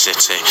Manchester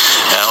City.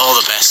 All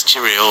the best,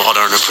 cheerio,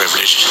 honour and a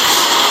privilege.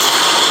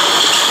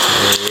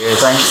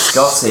 Thanks,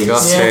 Scotty.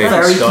 Yeah,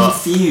 very Scott.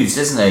 confused,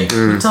 isn't he?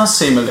 It does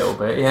seem a little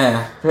bit,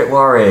 yeah. A bit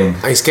worrying.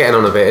 He's getting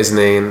on a bit, isn't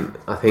he? And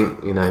I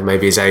think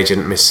maybe his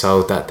agent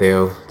missold that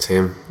deal to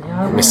him,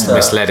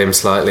 misled him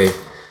slightly.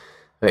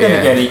 But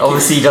Again,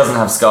 Obviously, he doesn't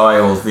have Sky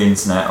or the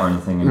internet or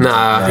anything.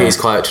 I think he's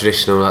quite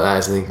traditional like that,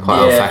 isn't he? Quite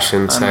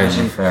old-fashioned. I So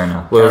imagine. Fair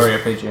enough. Carrier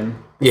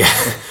pigeon.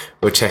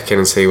 we'll check in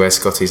and see where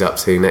Scotty's up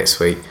to next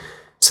week.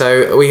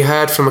 So we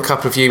heard from a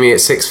couple of Yumi at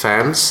 6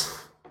 fans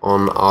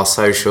on our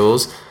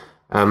socials.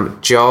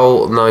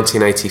 Joel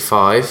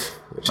 1985,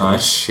 which I'm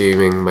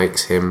assuming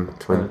makes him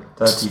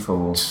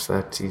 34.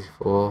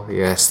 34.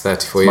 Yes,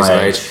 34 years of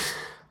my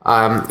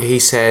age.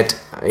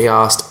 He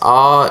asked,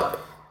 are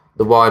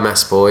the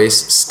YMAS boys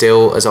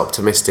still as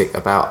optimistic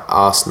about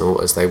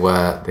Arsenal as they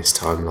were this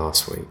time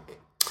last week?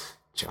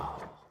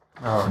 Joel.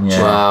 Oh,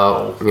 yeah.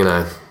 Well,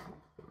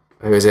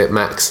 who is it?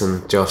 Max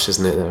and Josh,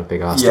 isn't it? They're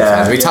big Arsenal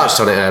fans. We touched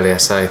on it earlier,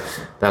 so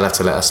they'll have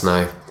to let us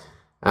know.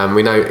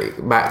 We know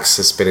Max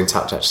has been in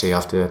touch actually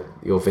after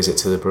your visit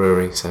to the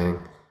brewery, saying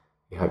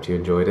he hoped you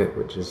enjoyed it,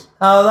 which is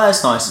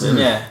that's nice of him.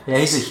 Yeah,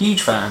 he's a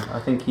huge fan. I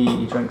think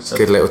he drinks a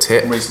good little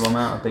tip. reasonable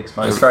amount of big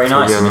spice. It's very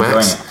nice. Young I'm enjoying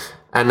Max. it.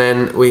 And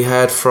then we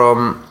heard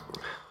from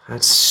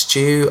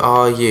Stu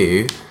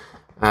RU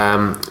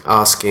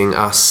asking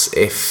us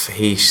if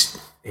he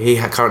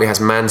currently has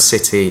Man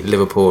City,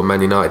 Liverpool, and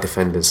Man United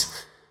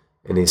defenders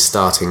in his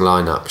starting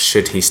lineup.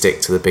 Should he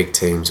stick to the big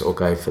teams or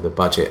go for the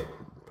budget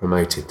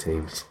promoted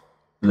teams?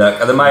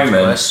 Look, at the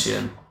moment,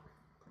 Question.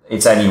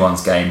 it's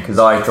anyone's game because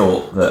I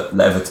thought that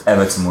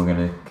Everton were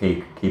going to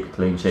keep a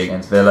clean sheet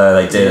against Villa.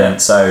 They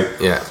didn't. So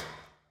Yeah.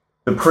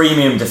 the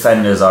premium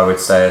defenders, I would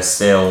say, are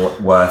still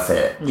worth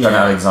it. Yeah. Trent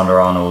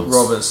Alexander-Arnold's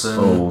Robertson,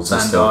 balls are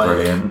Van still Dijk.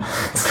 brilliant.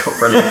 He's got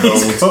brilliant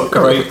balls. He's got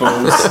great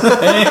balls.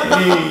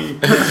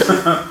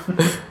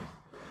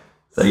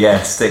 So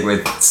yeah, stick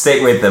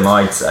with them,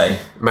 I'd say.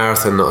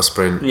 Marathon, not a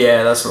sprint.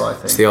 Yeah, that's what I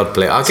think. It's the odd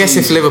blip. I guess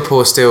if Liverpool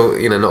are still,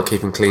 not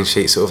keeping clean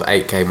sheets sort of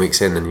 8 game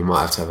weeks in, then you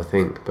might have to have a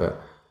think.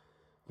 But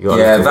you got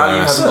Yeah,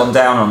 value hasn't gone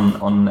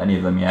down on any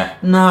of them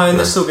yet. No, and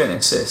they're still getting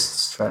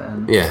assists. Trent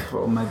and Yeah.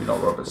 well, maybe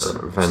not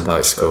Robertson. Van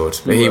Dijk scored,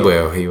 but he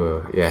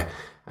will. Yeah.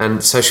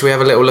 And so, should we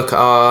have a little look at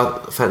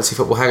our Fantasy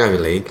Football Hangover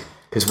League?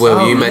 Because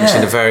Will, you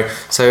mentioned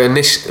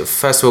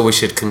first of all, we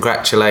should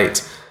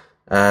congratulate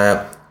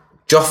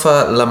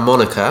Joffa La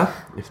Monica,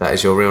 if that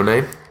is your real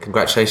name.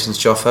 Congratulations,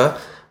 Joffa,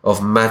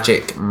 of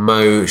Magic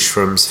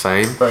Mushrooms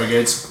fame. Very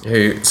good.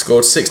 Who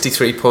scored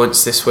 63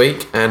 points this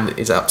week and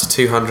is up to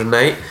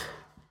 208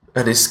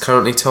 and is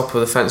currently top of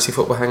the Fantasy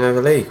Football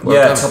Hangover League.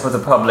 Well done. Top of the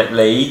public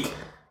league.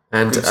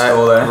 And Good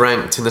score there.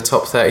 ranked in the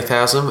top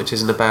 30,000, which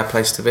isn't a bad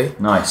place to be.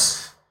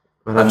 Nice.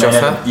 But at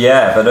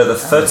the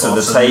foot of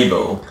the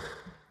table,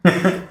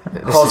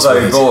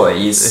 Pozzo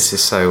Boys. This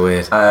is so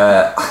weird.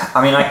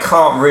 I mean, I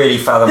can't really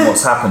fathom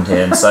what's happened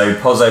here. And so,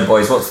 Pozzo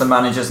Boys, what's the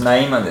manager's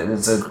name?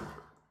 It's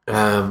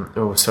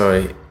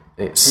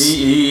It's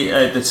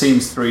the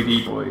team's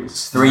 3D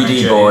Boys.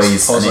 3D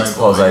Boys, and it's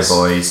Pozzo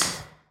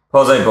Boys.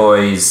 Pozzo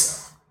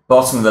Boys,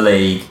 bottom of the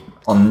league,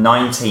 on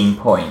 19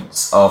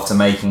 points after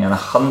making an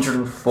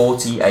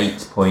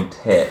 148-point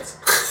hit.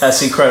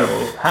 That's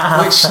incredible.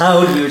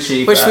 How do you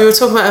achieve that? Which we were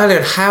talking about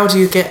earlier. How do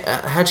you take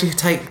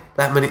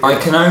that many? I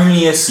can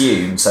only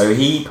assume. So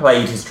he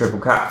played his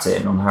triple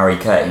captain on Harry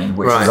Kane,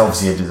 which was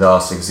obviously a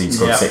disaster because he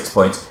scored 6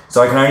 points.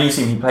 So I can only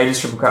assume he played his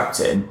triple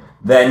captain,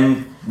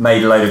 then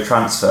made a load of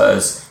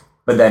transfers,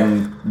 but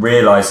then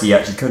realised he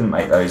actually couldn't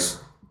make those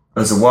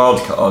as a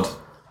wild card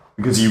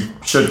because you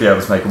should be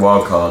able to make a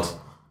wild card.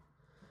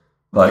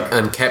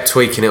 And kept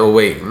tweaking it all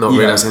week, not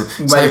realising.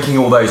 Making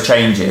all those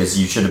changes,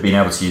 you should have been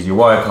able to use your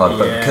wild card,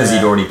 but because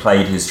he'd already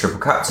played his triple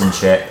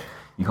captainship,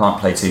 you can't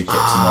play 2 chips in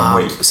 1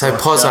 week. So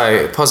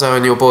Pozzo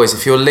and your boys,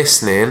 if you're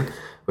listening,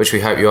 which we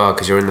hope you are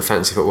because you're in the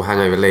Fantasy Football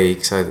Hangover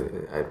League, so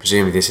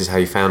presumably this is how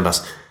you found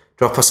us,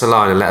 drop us a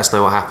line and let us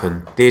know what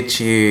happened. Did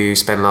you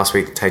spend last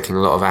week taking a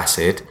lot of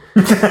acid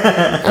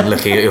and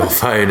looking at your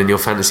phone and your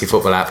Fantasy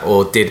Football app,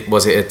 or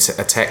was it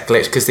a tech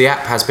glitch? Because the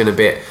app has been a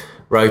bit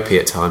ropey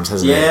at times,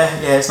 hasn't it? Yeah,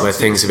 it's not where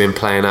things have been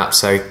playing up.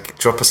 So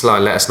drop us a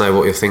line, let us know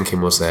what your thinking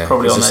was there.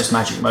 Probably on those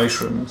magic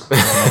mushrooms. Been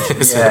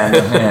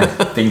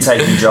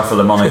taking Joffa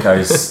Le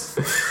Monaco's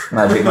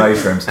magic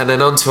mushrooms. And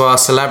then on to our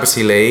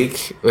Celebrity League,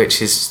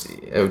 which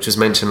was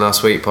mentioned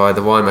last week by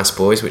the Wymas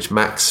boys, which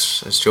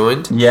Max has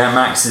joined. Yeah,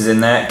 Max is in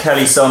there.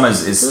 Kelly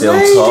Sommers is still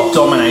top.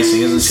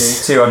 Dominating, isn't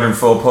she?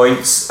 204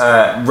 points.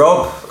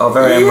 Rob, our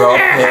very own Rob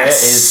here,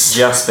 is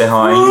just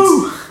behind.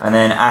 Woo! And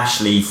then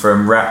Ashley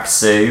from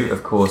Raksu,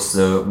 of course,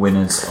 the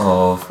winners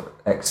of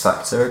X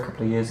Factor a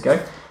couple of years ago.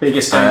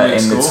 Biggest game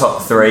week score. In the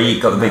top 3,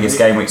 got the biggest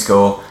game week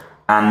score.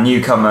 And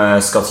newcomer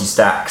Scotty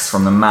Stacks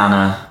from the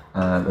Manor,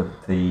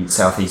 the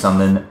South East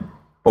London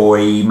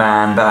boy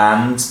man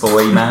bands.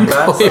 Definitely not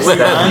what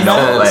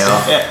they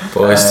are.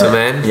 Boys to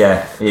men.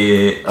 Yeah,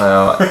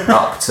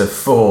 up to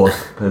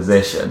 4th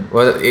position.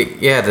 Well,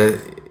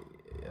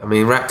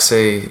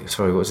 Raksu,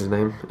 sorry, what was his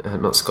name?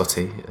 Not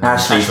Scotty.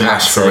 Ash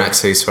from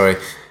Raksu, sorry.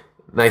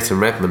 Nathan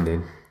Redmond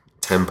in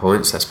 10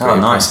 points. That's pretty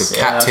impressive.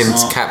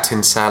 Nice.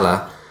 Captain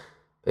Salah.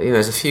 But,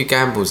 there's a few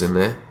gambles in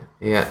there.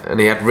 Yeah, and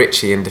he had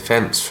Richie in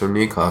defence from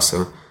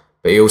Newcastle,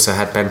 but he also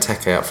had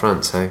Benteke up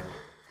front. So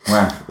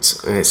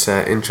it's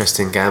an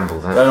interesting gamble.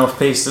 That going off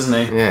piece, doesn't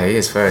he? Yeah, he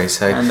is very.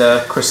 So and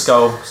Chris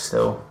Gull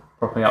still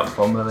propping up the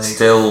bottom of the league.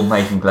 Still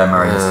making Glenn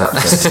Murray his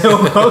captain. Still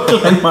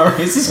Glenn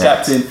Murray is his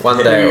captain. One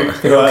day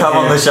he'll come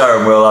on the show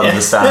and we'll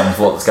understand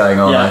what's going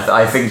on.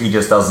 I think he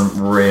just doesn't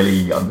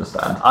really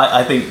understand.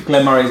 I think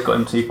Glenn Murray's got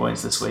him 2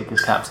 points this week as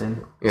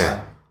captain.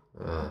 Yeah.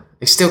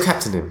 He's still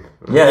captained him.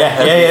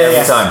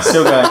 Every time.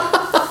 Still going.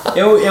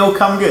 It'll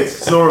come good.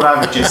 It's law of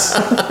averages.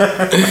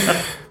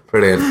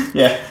 Brilliant.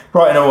 Yeah.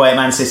 Brighton away at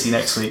Man City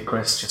next week,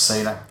 Chris, just so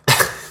you know.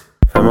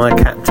 For my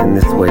captain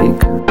this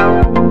week, who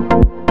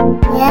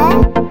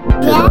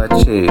do I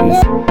choose?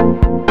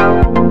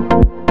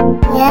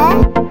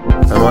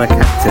 For my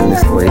captain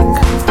this week, who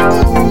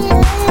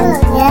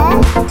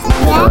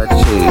do I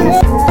choose?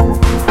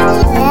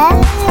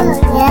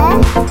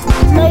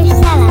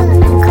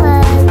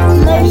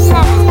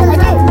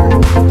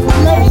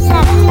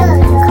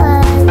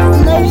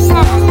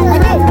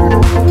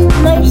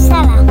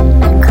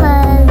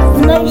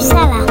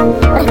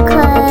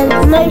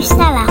 Mo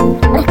Salah,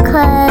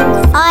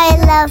 because I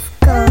love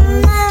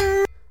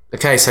goals.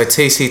 Okay, so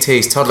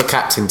TCT's toddler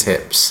captain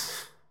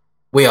tips.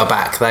 We are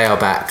back, they are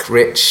back.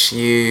 Rich,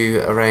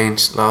 you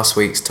arranged last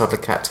week's toddler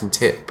captain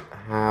tip.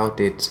 How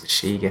did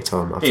she get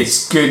on?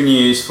 It's good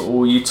news for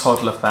all you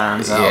toddler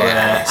fans out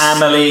Yes. there.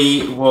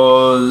 Amelie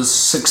was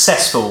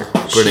successful.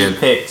 Brilliant. She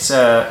picked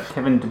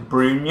Kevin De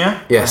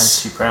Bruyne, Yes. as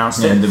she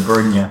pronounced it. De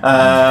Bruyne.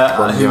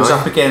 Who was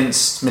up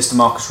against Mr.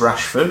 Marcus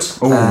Rashford.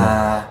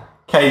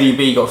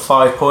 KDB got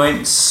 5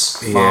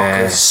 points.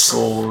 Marcus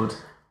scored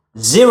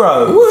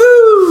 0.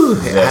 Woohoo!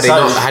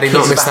 Had he Kids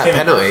not are missed back that in.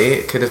 penalty,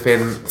 it could have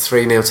been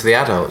 3-0 to the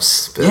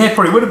adults. But Yeah, it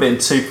probably would have been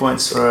 2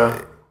 points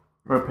for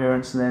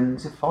appearance, and then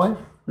is it 5?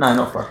 No,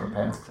 not for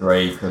appearance.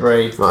 3.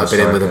 3. might have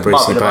been in with a Might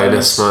Brucey be the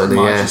bonus, mightn't he?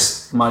 Might Yeah.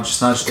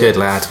 just nudged Good it.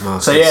 lad,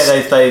 Marcus. So yeah,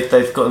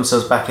 they've got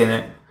themselves back in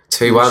it.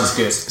 2-1. Which is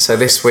good. So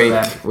this For week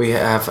them. we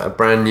have a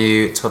brand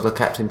new toddler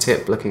captain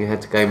tip looking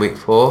ahead to game week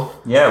 4.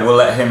 Yeah, we'll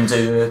let him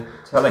do the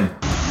telling.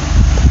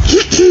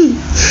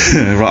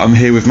 Right, I'm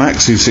here with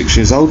Max, who's 6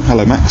 years old.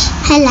 Hello, Max.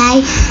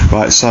 Hello.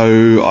 Right,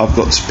 so I've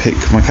got to pick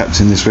my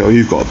captain this week, or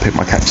you've got to pick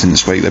my captain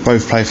this week. They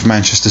both play for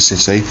Manchester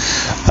City.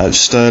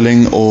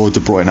 Sterling or De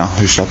Bruyne?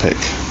 Who should I pick?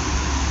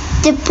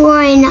 De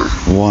Bruyne.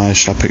 Why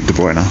should I pick De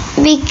Bruyne?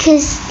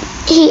 Because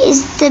he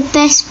is the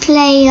best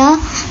player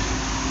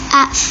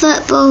at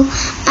football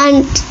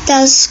and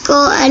does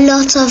score a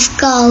lot of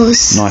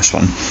goals. Nice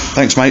one.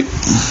 Thanks, mate.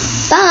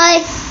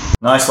 Bye.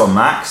 Nice one,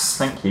 Max.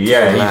 Thank you.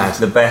 Yeah, Good lad. he's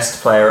the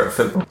best player at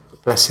football.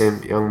 bless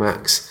him, young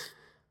Max.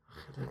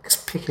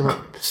 Just pick him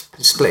up,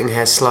 splitting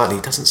hairs slightly.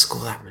 He doesn't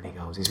score that many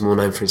goals. He's more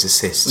known for his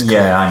assists.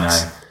 Yeah, I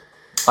know.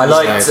 I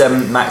liked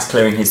Max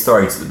clearing his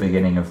throat at the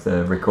beginning of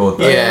the record.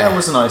 Though. Yeah, that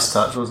was a nice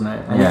touch, wasn't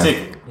it?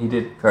 And he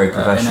did very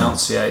professional.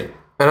 Enunciate.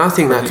 And I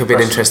think that could be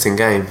an interesting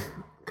game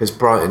because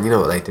Brighton, you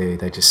know what they do?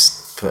 They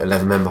just put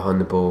 11 men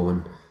behind the ball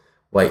and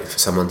wait for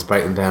someone to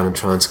break them down and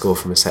try and score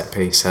from a set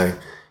piece. So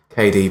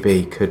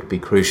KDB could be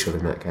crucial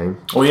in that game.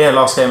 Well, yeah,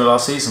 last game of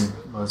last season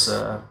was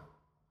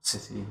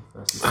City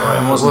versus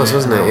Brighton,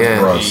 wasn't it?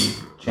 Yeah.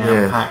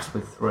 Jam-packed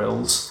with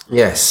thrills.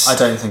 Yes. I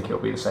don't think it'll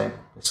be the same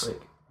this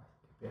week.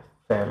 It'll be a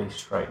fairly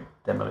straight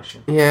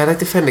demolition. Yeah, they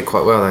defended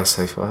quite well though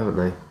so far, haven't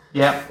they?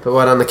 Yeah. But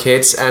well done the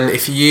kids. And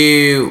if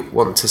you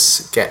want to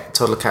get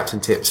toddler captain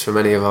tips from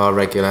any of our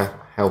regular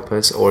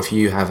helpers, or if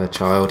you have a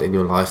child in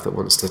your life that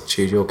wants to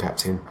choose your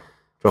captain,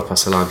 drop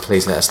us a line.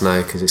 Please let us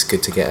know because it's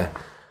good to get a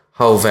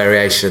whole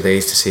variation of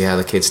these to see how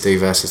the kids do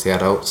versus the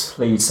adults.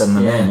 Please send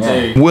them in.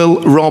 Yeah.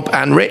 Will, Rob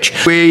and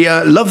Rich, we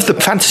love the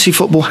Fantasy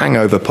Football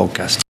Hangover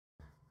podcast.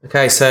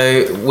 Okay,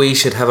 so we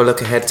should have a look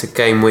ahead to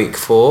game week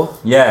 4.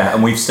 Yeah,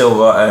 and we've still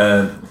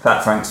got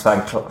Fat Frank's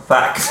Fact Club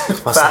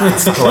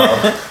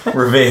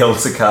reveal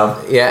to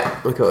come. Yeah,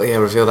 we've got to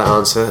reveal that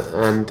answer.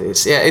 And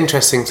it's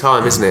interesting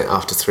time, isn't it,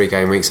 after 3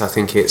 game weeks? I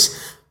think it's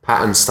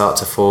patterns start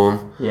to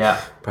form.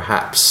 Yeah.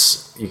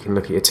 Perhaps you can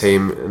look at your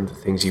team and the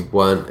things you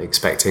weren't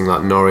expecting,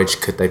 like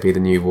Norwich, could they be the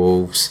new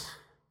Wolves?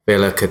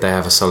 Villa, could they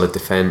have a solid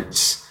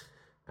defence?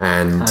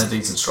 And a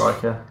decent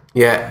striker.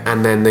 Yeah,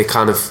 and then the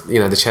kind of,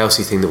 the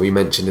Chelsea thing that we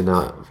mentioned in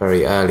our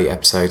very early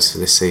episodes for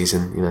this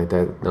season,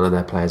 none of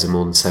their players are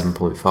more than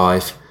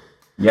 7.5.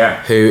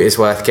 Yeah. Who is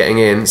worth getting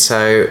in.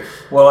 So,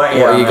 what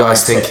are you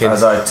guys thinking?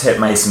 As I tip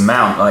Mason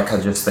Mount, I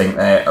just think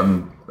they're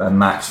a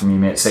match from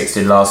Unit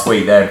 60 last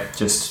week.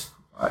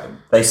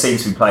 They seem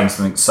to be playing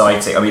something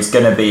exciting. I mean, it's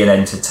going to be an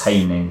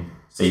entertaining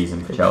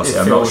season for Chelsea.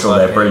 I'm not sure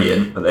they're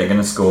brilliant, but they're going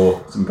to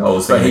score some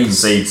goals. They're going to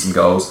concede some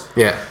goals.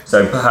 Yeah.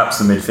 So perhaps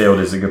the midfield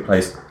is a good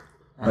place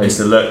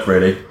to look,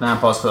 really.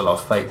 Lampard's put a lot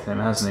of faith in him,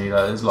 hasn't he?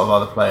 There's a lot of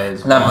other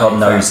players. Lampard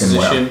knows him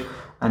well.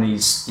 And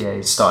he's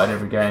started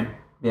every game.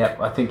 Yeah,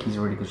 I think he's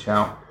a really good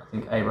shout. I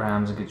think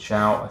Abraham's a good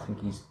shout. I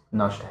think he's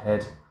nudged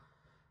ahead.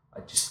 I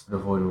just would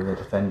avoid all their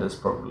defenders,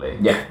 probably.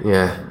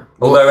 Yeah.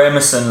 Although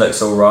Emerson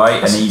looks all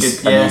right, and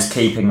he's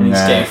keeping... And he's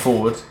getting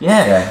forward.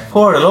 Yeah.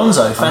 Poor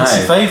Alonso,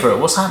 fancy favourite.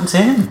 What's happened to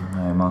him?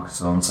 No, Marcus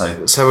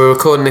Alonso. So we're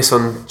recording this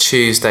on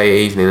Tuesday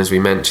evening, as we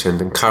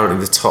mentioned, and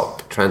currently the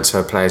top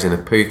transfer players in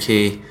are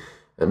Pukki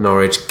at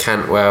Norwich,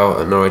 Cantwell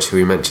at Norwich, who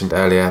we mentioned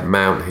earlier,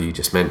 Mount, who you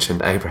just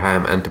mentioned,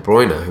 Abraham, and De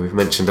Bruyne, who we've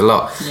mentioned a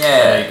lot.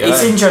 Yeah,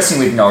 it's interesting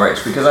with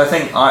Norwich because I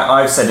think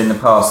I've said in the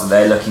past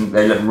that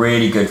they look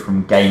really good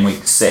from game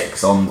week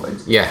 6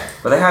 onwards. Yeah,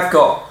 but they've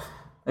got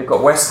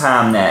West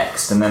Ham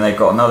next, and then they've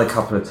got another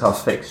couple of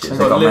tough fixtures.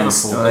 They've got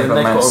Liverpool. They've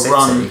got Man City.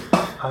 Run.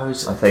 I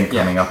think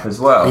coming up as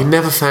well. You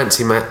never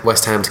fancy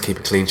West Ham to keep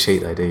a clean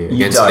sheet, though, do you?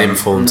 Against an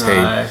informed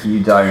team.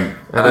 You don't.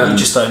 You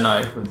just don't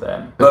know with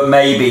them. But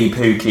maybe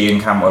Pukki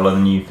and Cantwell are the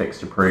new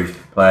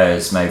fixture-proof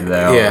players. Maybe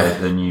they are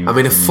the new. I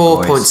mean, a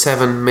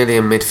 4.7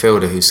 million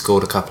midfielder who's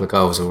scored a couple of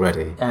goals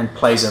already and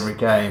plays every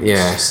game.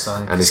 Yeah,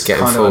 and is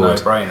getting forward. Kind of a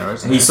no-brainer,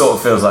 isn't it? He sort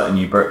of feels like the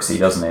new Brooksy,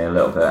 doesn't he? A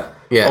little bit.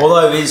 Yeah.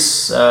 Although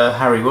is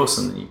Harry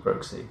Wilson the new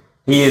Brooksy?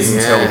 He is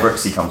until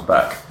Brooksy comes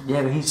back.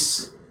 Yeah, but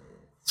he's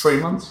 3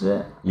 months, is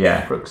it?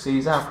 Yeah.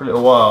 Brooksy's out for a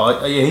little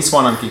while. He's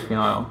one I'm keeping an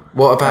eye on.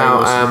 What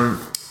about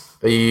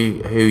who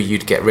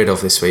you'd get rid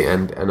of this week?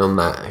 And on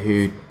that,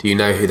 do you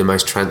know who the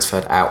most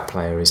transferred out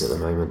player is at the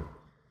moment?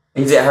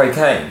 Is it Harry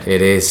Kane?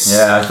 It is.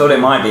 Yeah, I thought it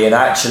might be. And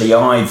actually,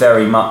 I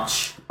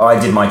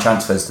did my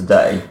transfers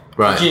today.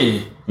 Right. Did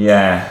you?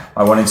 Yeah,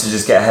 I wanted to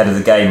just get ahead of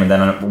the game, and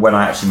then when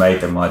I actually made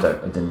them, I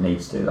didn't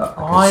need to do that.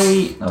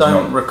 I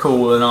don't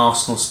recall an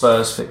Arsenal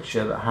Spurs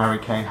fixture that Harry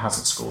Kane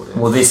hasn't scored in.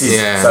 Well, this is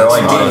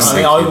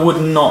I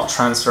would not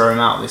transfer him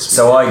out this week.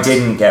 So I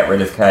didn't get rid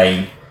of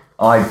Kane.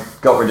 I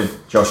got rid of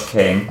Josh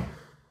King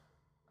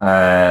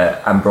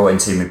and brought in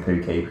Timu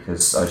Pukki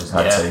because I just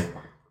had to,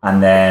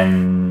 and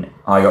then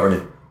I got rid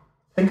of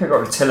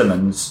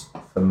Tillemans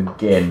for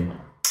McGinn.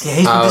 Yeah,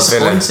 he's been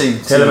disappointing.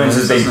 Tillemans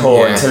has been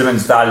poor, and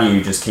Tillemans'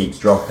 value just keeps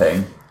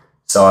dropping.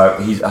 So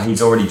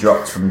he's already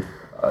dropped from,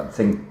 I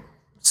think,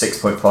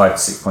 6.5 to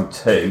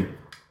 6.2.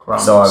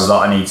 So I was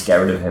like, I need to get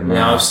rid of him now.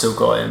 Yeah, I've still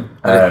got him.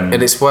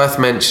 And it's worth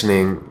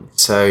mentioning,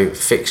 so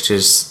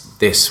fixtures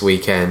this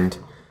weekend,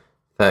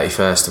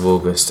 31st of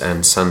August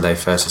and Sunday,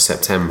 1st of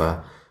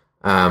September.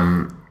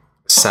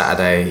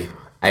 Saturday,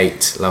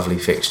 8 lovely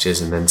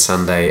fixtures, and then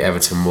Sunday,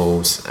 Everton,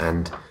 Wolves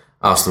and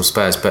Arsenal,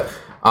 Spurs. But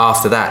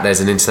after that, there's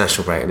an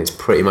international break, and it's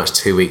pretty much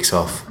 2 weeks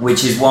off.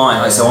 Which is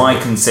why, so I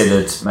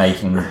considered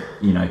making,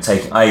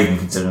 I even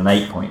considered an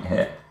 8-point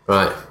hit.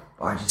 Right.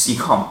 But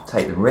you can't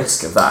take the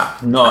risk of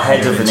that. Not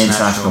ahead of an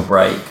international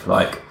break.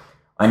 Like,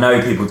 I know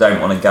people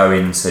don't want to go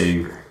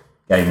into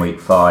game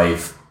week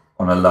 5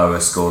 on a lower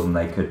score than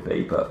they could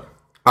be, but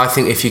I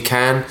think if you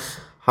can,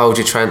 hold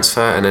your transfer,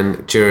 and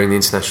then during the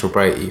international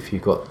break, if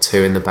you've got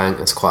 2 in the bank,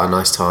 that's quite a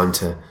nice time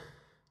to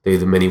do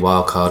the mini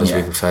wildcard, as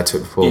we've referred to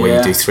it before, where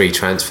you do 3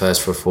 transfers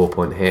for a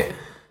 4-point hit.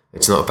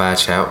 It's not a bad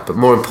shout. But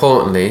more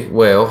importantly,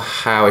 Will,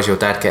 how is your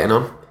dad getting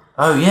on?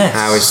 Oh, yes.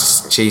 How is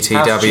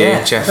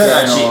GTW? Jeff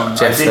I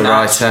the didn't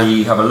writer.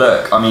 actually have a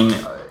look. I mean,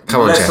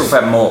 Come on, let's Jeff.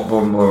 talk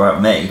about more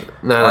about me.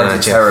 I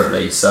did Jeff.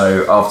 terribly.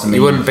 So after me,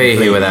 You wouldn't be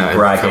here without him.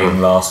 bragging Come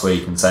on. last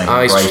week and saying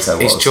how great I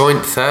was. He's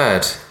joint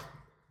third.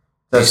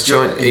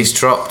 He's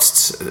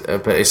dropped,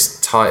 but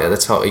it's tight at the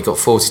top. He got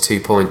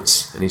 42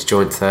 points, and he's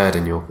joint third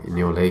in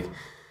your league.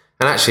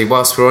 And actually,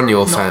 whilst we're on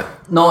your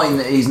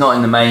he's not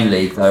in the main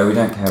league though. We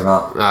don't care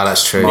about. Ah,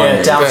 that's true.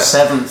 Yeah, down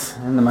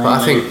 7th in the main But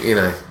I league.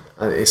 think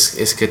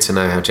it's good to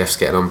know how Jeff's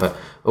getting on. But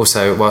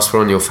also, whilst we're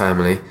on your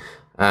family,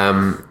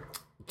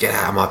 get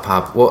out of my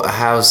pub.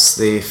 How's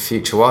the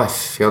future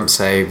wife,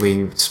 fiance?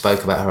 We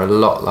spoke about her a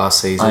lot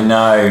last season. I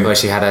know. Where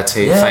she had her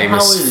 2 how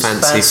famous is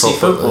fancy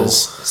footballers.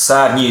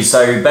 Sad news.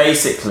 So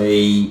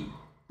basically,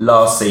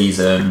 last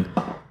season,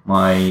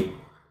 my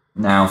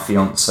now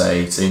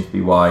fiance, soon to be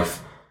wife,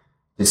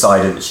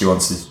 decided that she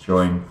wanted to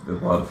join the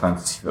world of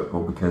fantasy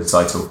football because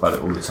I talk about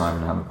it all the time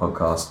and have a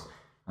podcast,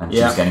 and she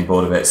was getting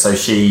bored of it. So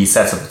she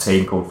set up a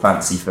team called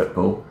Fancy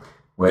Football,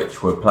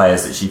 which were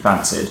players that she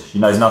fancied. She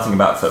knows nothing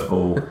about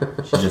football.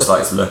 She just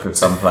likes the look of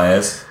some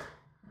players.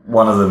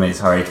 One of them is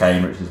Harry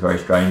Kane, which is very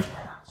strange.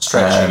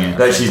 Stretching it.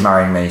 But she's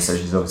marrying me, so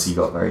she's obviously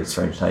got very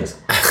strange taste.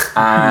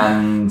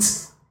 And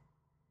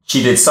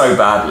she did so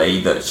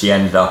badly that she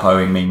ended up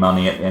owing me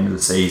money at the end of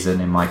the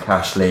season in my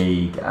cash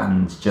league,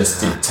 and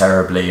just did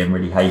terribly and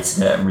really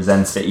hated it and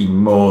resented it even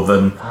more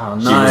than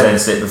she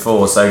resented it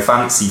before. So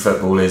fantasy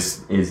football is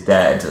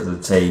dead as a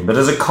team, but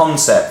as a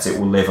concept it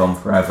will live on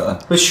forever.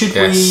 But should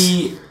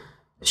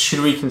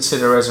we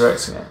consider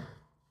resurrecting it?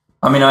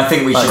 I mean, I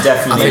think we should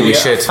definitely. I think we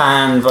should.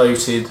 Fan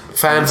voted,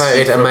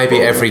 and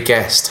maybe every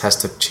guest has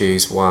to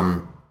choose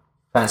one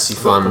fancy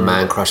football. One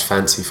man crush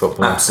fancy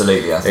football.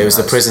 Absolutely, I think it was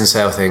the prison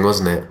cell thing,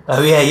 wasn't it?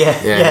 Oh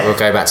yeah. We'll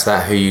go back to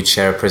that. Who you'd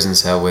share a prison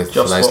cell with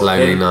for those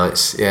lonely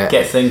nights? Yeah,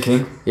 get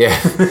thinking. Yeah,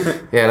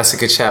 that's a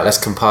good shout. Let's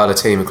compile a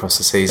team across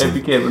the season.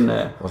 It'd be good, wouldn't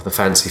it? Of the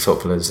fancy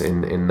footballers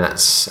in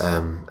Nat's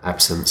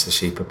absence as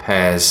she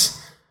prepares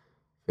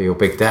for your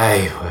big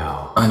day.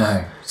 Well, I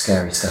know,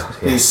 scary stuff.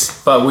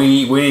 Yes, but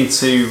we need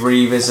to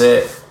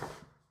revisit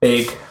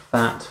Big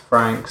Fat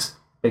Frank's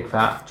Big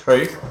Fat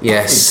Truth.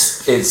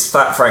 Yes. It's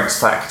Fat Frank's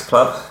Fact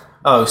Club.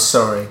 Oh,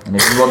 sorry. And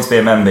if you want to be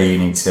a member, you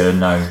need to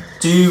know.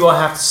 Do I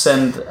have to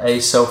send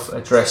a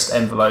self-addressed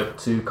envelope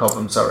to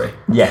Cobham, Surrey?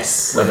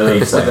 Yes, I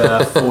believe so. With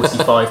a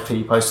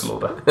 45p postal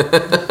order.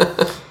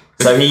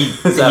 So he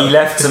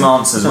left some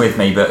answers with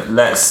me, but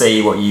let's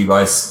see what you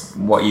guys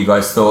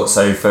thought.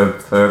 So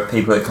for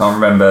people that can't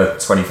remember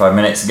 25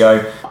 minutes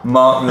ago,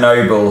 Mark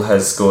Noble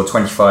has scored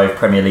 25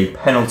 Premier League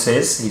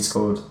penalties. He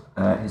scored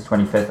his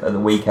 25th at the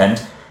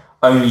weekend.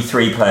 Only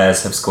 3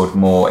 players have scored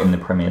more in the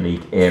Premier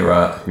League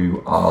era.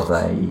 Who are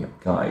they,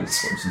 guys?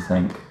 What do you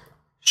think?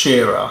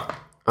 Shearer.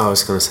 I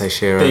was going to say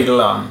Shearer. Big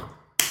Lung.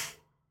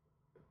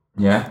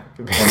 Yeah.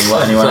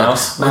 Anyone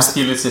else?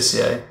 Matthew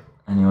Letizia.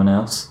 Anyone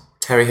else?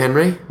 Terry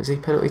Henry, was he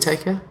penalty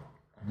taker?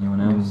 Anyone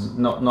else?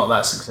 Not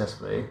that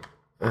successfully.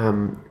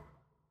 The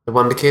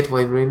Wonder Kid,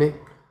 Wayne Rooney.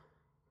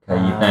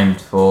 Okay, you've named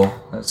 4.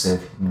 Let's see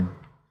if you can.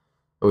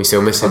 Are we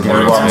still missing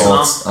one more?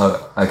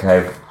 Oh,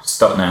 okay,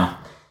 stop now.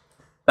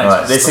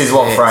 Right, this is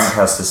what Frank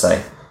has to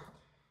say.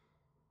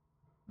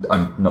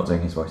 I'm not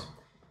doing his voice.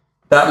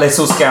 That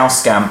little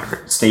scouse scamp,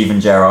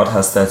 Steven Gerrard,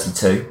 has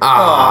 32.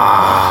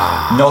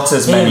 Not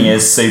as many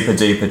as super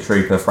duper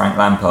trooper Frank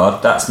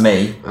Lampard. That's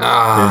me,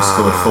 who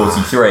scored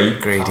 43.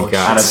 Greedy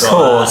guy. And of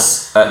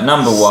course, at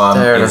number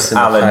 1 is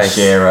Alan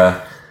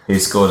Shearer, who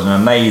scored an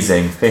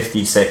amazing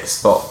 56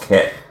 spot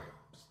kicks.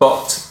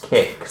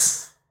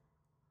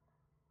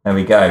 There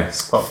we go.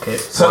 Spot kit.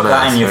 Put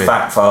that in your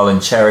fact file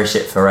and cherish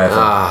it forever,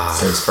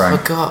 says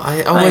Frank. Oh God,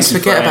 I always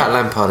forget about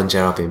Lampard and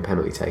Gerrard being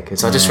penalty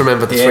takers. I just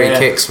remember the 3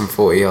 kicks from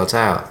 40 yards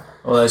out.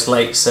 All those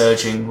late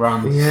surging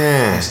runs.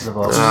 Yeah. Into the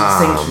box. Do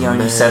you think he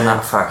only sent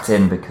that fact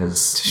in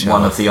because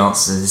one of the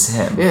answers is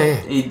him?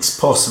 Yeah. It's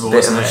possible, Bit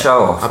isn't of a it?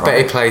 show off. I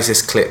bet he plays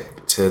this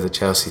clip to the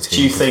Chelsea team.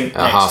 Do you think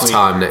at half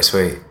time next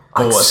week?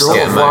 I'm sort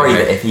of worried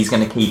that if he's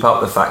going to keep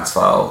up the facts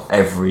file,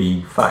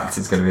 every fact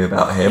is going to be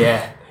about him.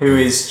 Yeah. Who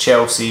is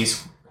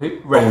Chelsea's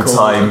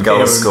all-time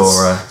goal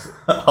scorer?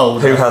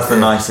 Who has the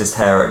Yeah. nicest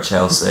hair at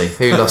Chelsea?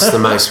 Who lost the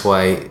most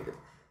weight?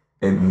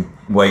 In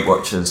Weight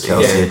Watchers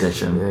Chelsea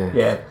edition.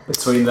 Yeah,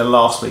 between the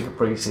last week of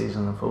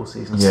pre-season and full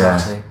season.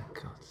 Chelsea.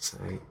 God's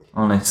sake.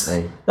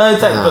 Honestly. No,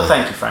 but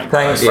thank you, Frank.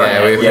 Thanks, Frank.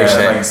 Yeah, we appreciate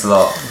it. Thanks a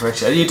lot.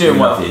 Appreciate it. You're doing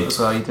well as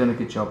well. You're doing a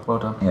good job. Well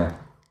done. Yeah.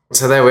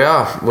 So there we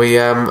are. We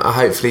are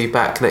hopefully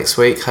back next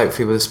week,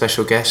 hopefully with a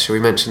special guest. Should we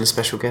mention the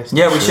special guest?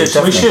 Yeah, we should.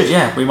 Definitely. We should,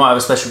 yeah. We might have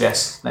a special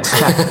guest next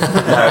week.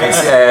 No,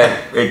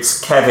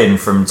 it's Kevin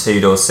from Two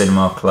Door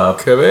Cinema Club.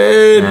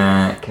 Kevin!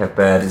 Kev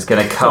Bird is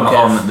going to come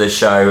on the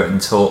show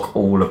and talk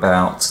all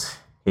about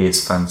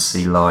his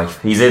fantasy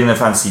life. He's in the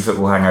fantasy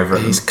football hangover.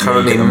 He's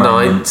currently at the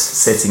moment, 9th.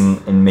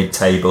 sitting in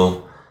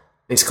mid-table.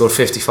 He scored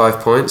 55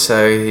 points,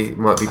 so he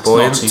might be That's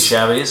buoyant. not too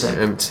shabby, is it?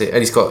 And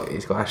he's got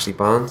Ashley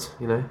Barnes.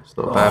 It's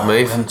not a bad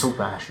move. We haven't talked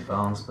about Ashley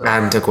Barnes, but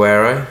And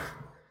Aguero.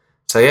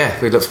 So yeah,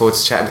 we look forward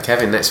to chatting to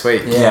Kevin next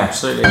week. yeah,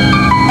 absolutely.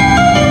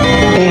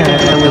 Bear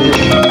of the week.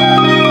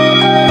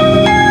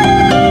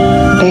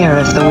 Bear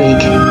of the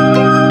week.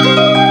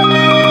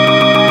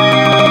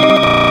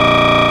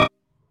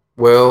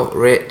 Will,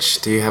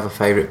 Rich, do you have a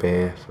favourite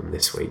beer from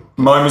this week?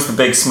 Mine was the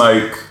Big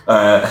Smoke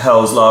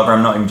Hell's Lager.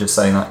 I'm not even just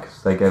saying that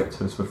because they gave it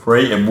to us for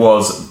free. It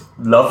was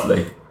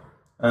lovely.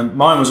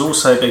 Mine was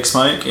also Big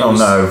Smoke.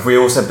 We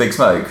all said Big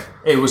Smoke.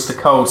 It was the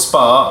Cold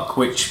Spark,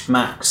 which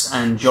Max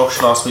and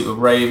Josh last week were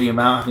raving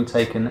about, having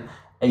taken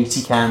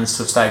 80 cans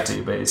to a stag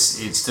do, but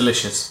it's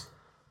delicious.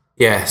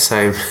 Yeah,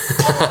 same.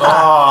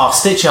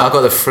 Stitch up. I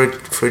got the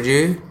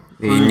Fruju,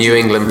 the New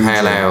England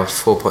Pale Ale,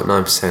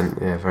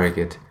 4.9%. Yeah, very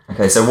good.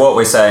 Okay, so what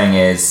we're saying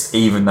is,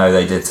 even though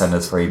they did send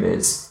us free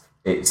beers,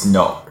 it's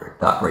not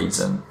that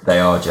reason. They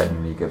are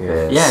genuinely good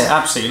beers. Yeah,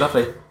 absolutely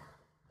lovely.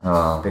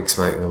 Oh, Big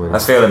Smoke. I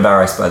feel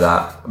embarrassed by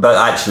that, but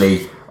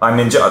actually,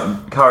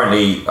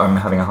 currently I'm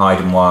having a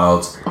Hyden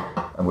Wild,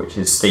 which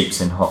is steeped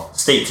in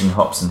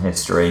hops and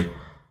history,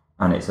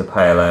 and it's a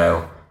pale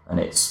ale, and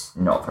it's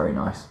not very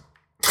nice.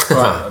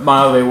 Right,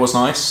 my other beer was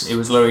nice. It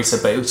was Larissa,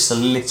 but it was just a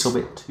little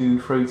bit too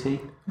fruity.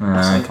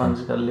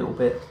 Sometimes it got a little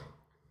bit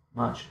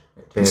much.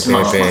 It's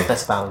much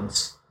best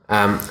balance.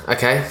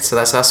 Okay, so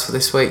that's us for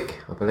this week,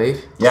 I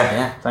believe.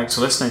 Yeah. Thanks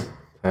for listening.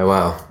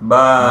 Farewell.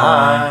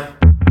 Bye.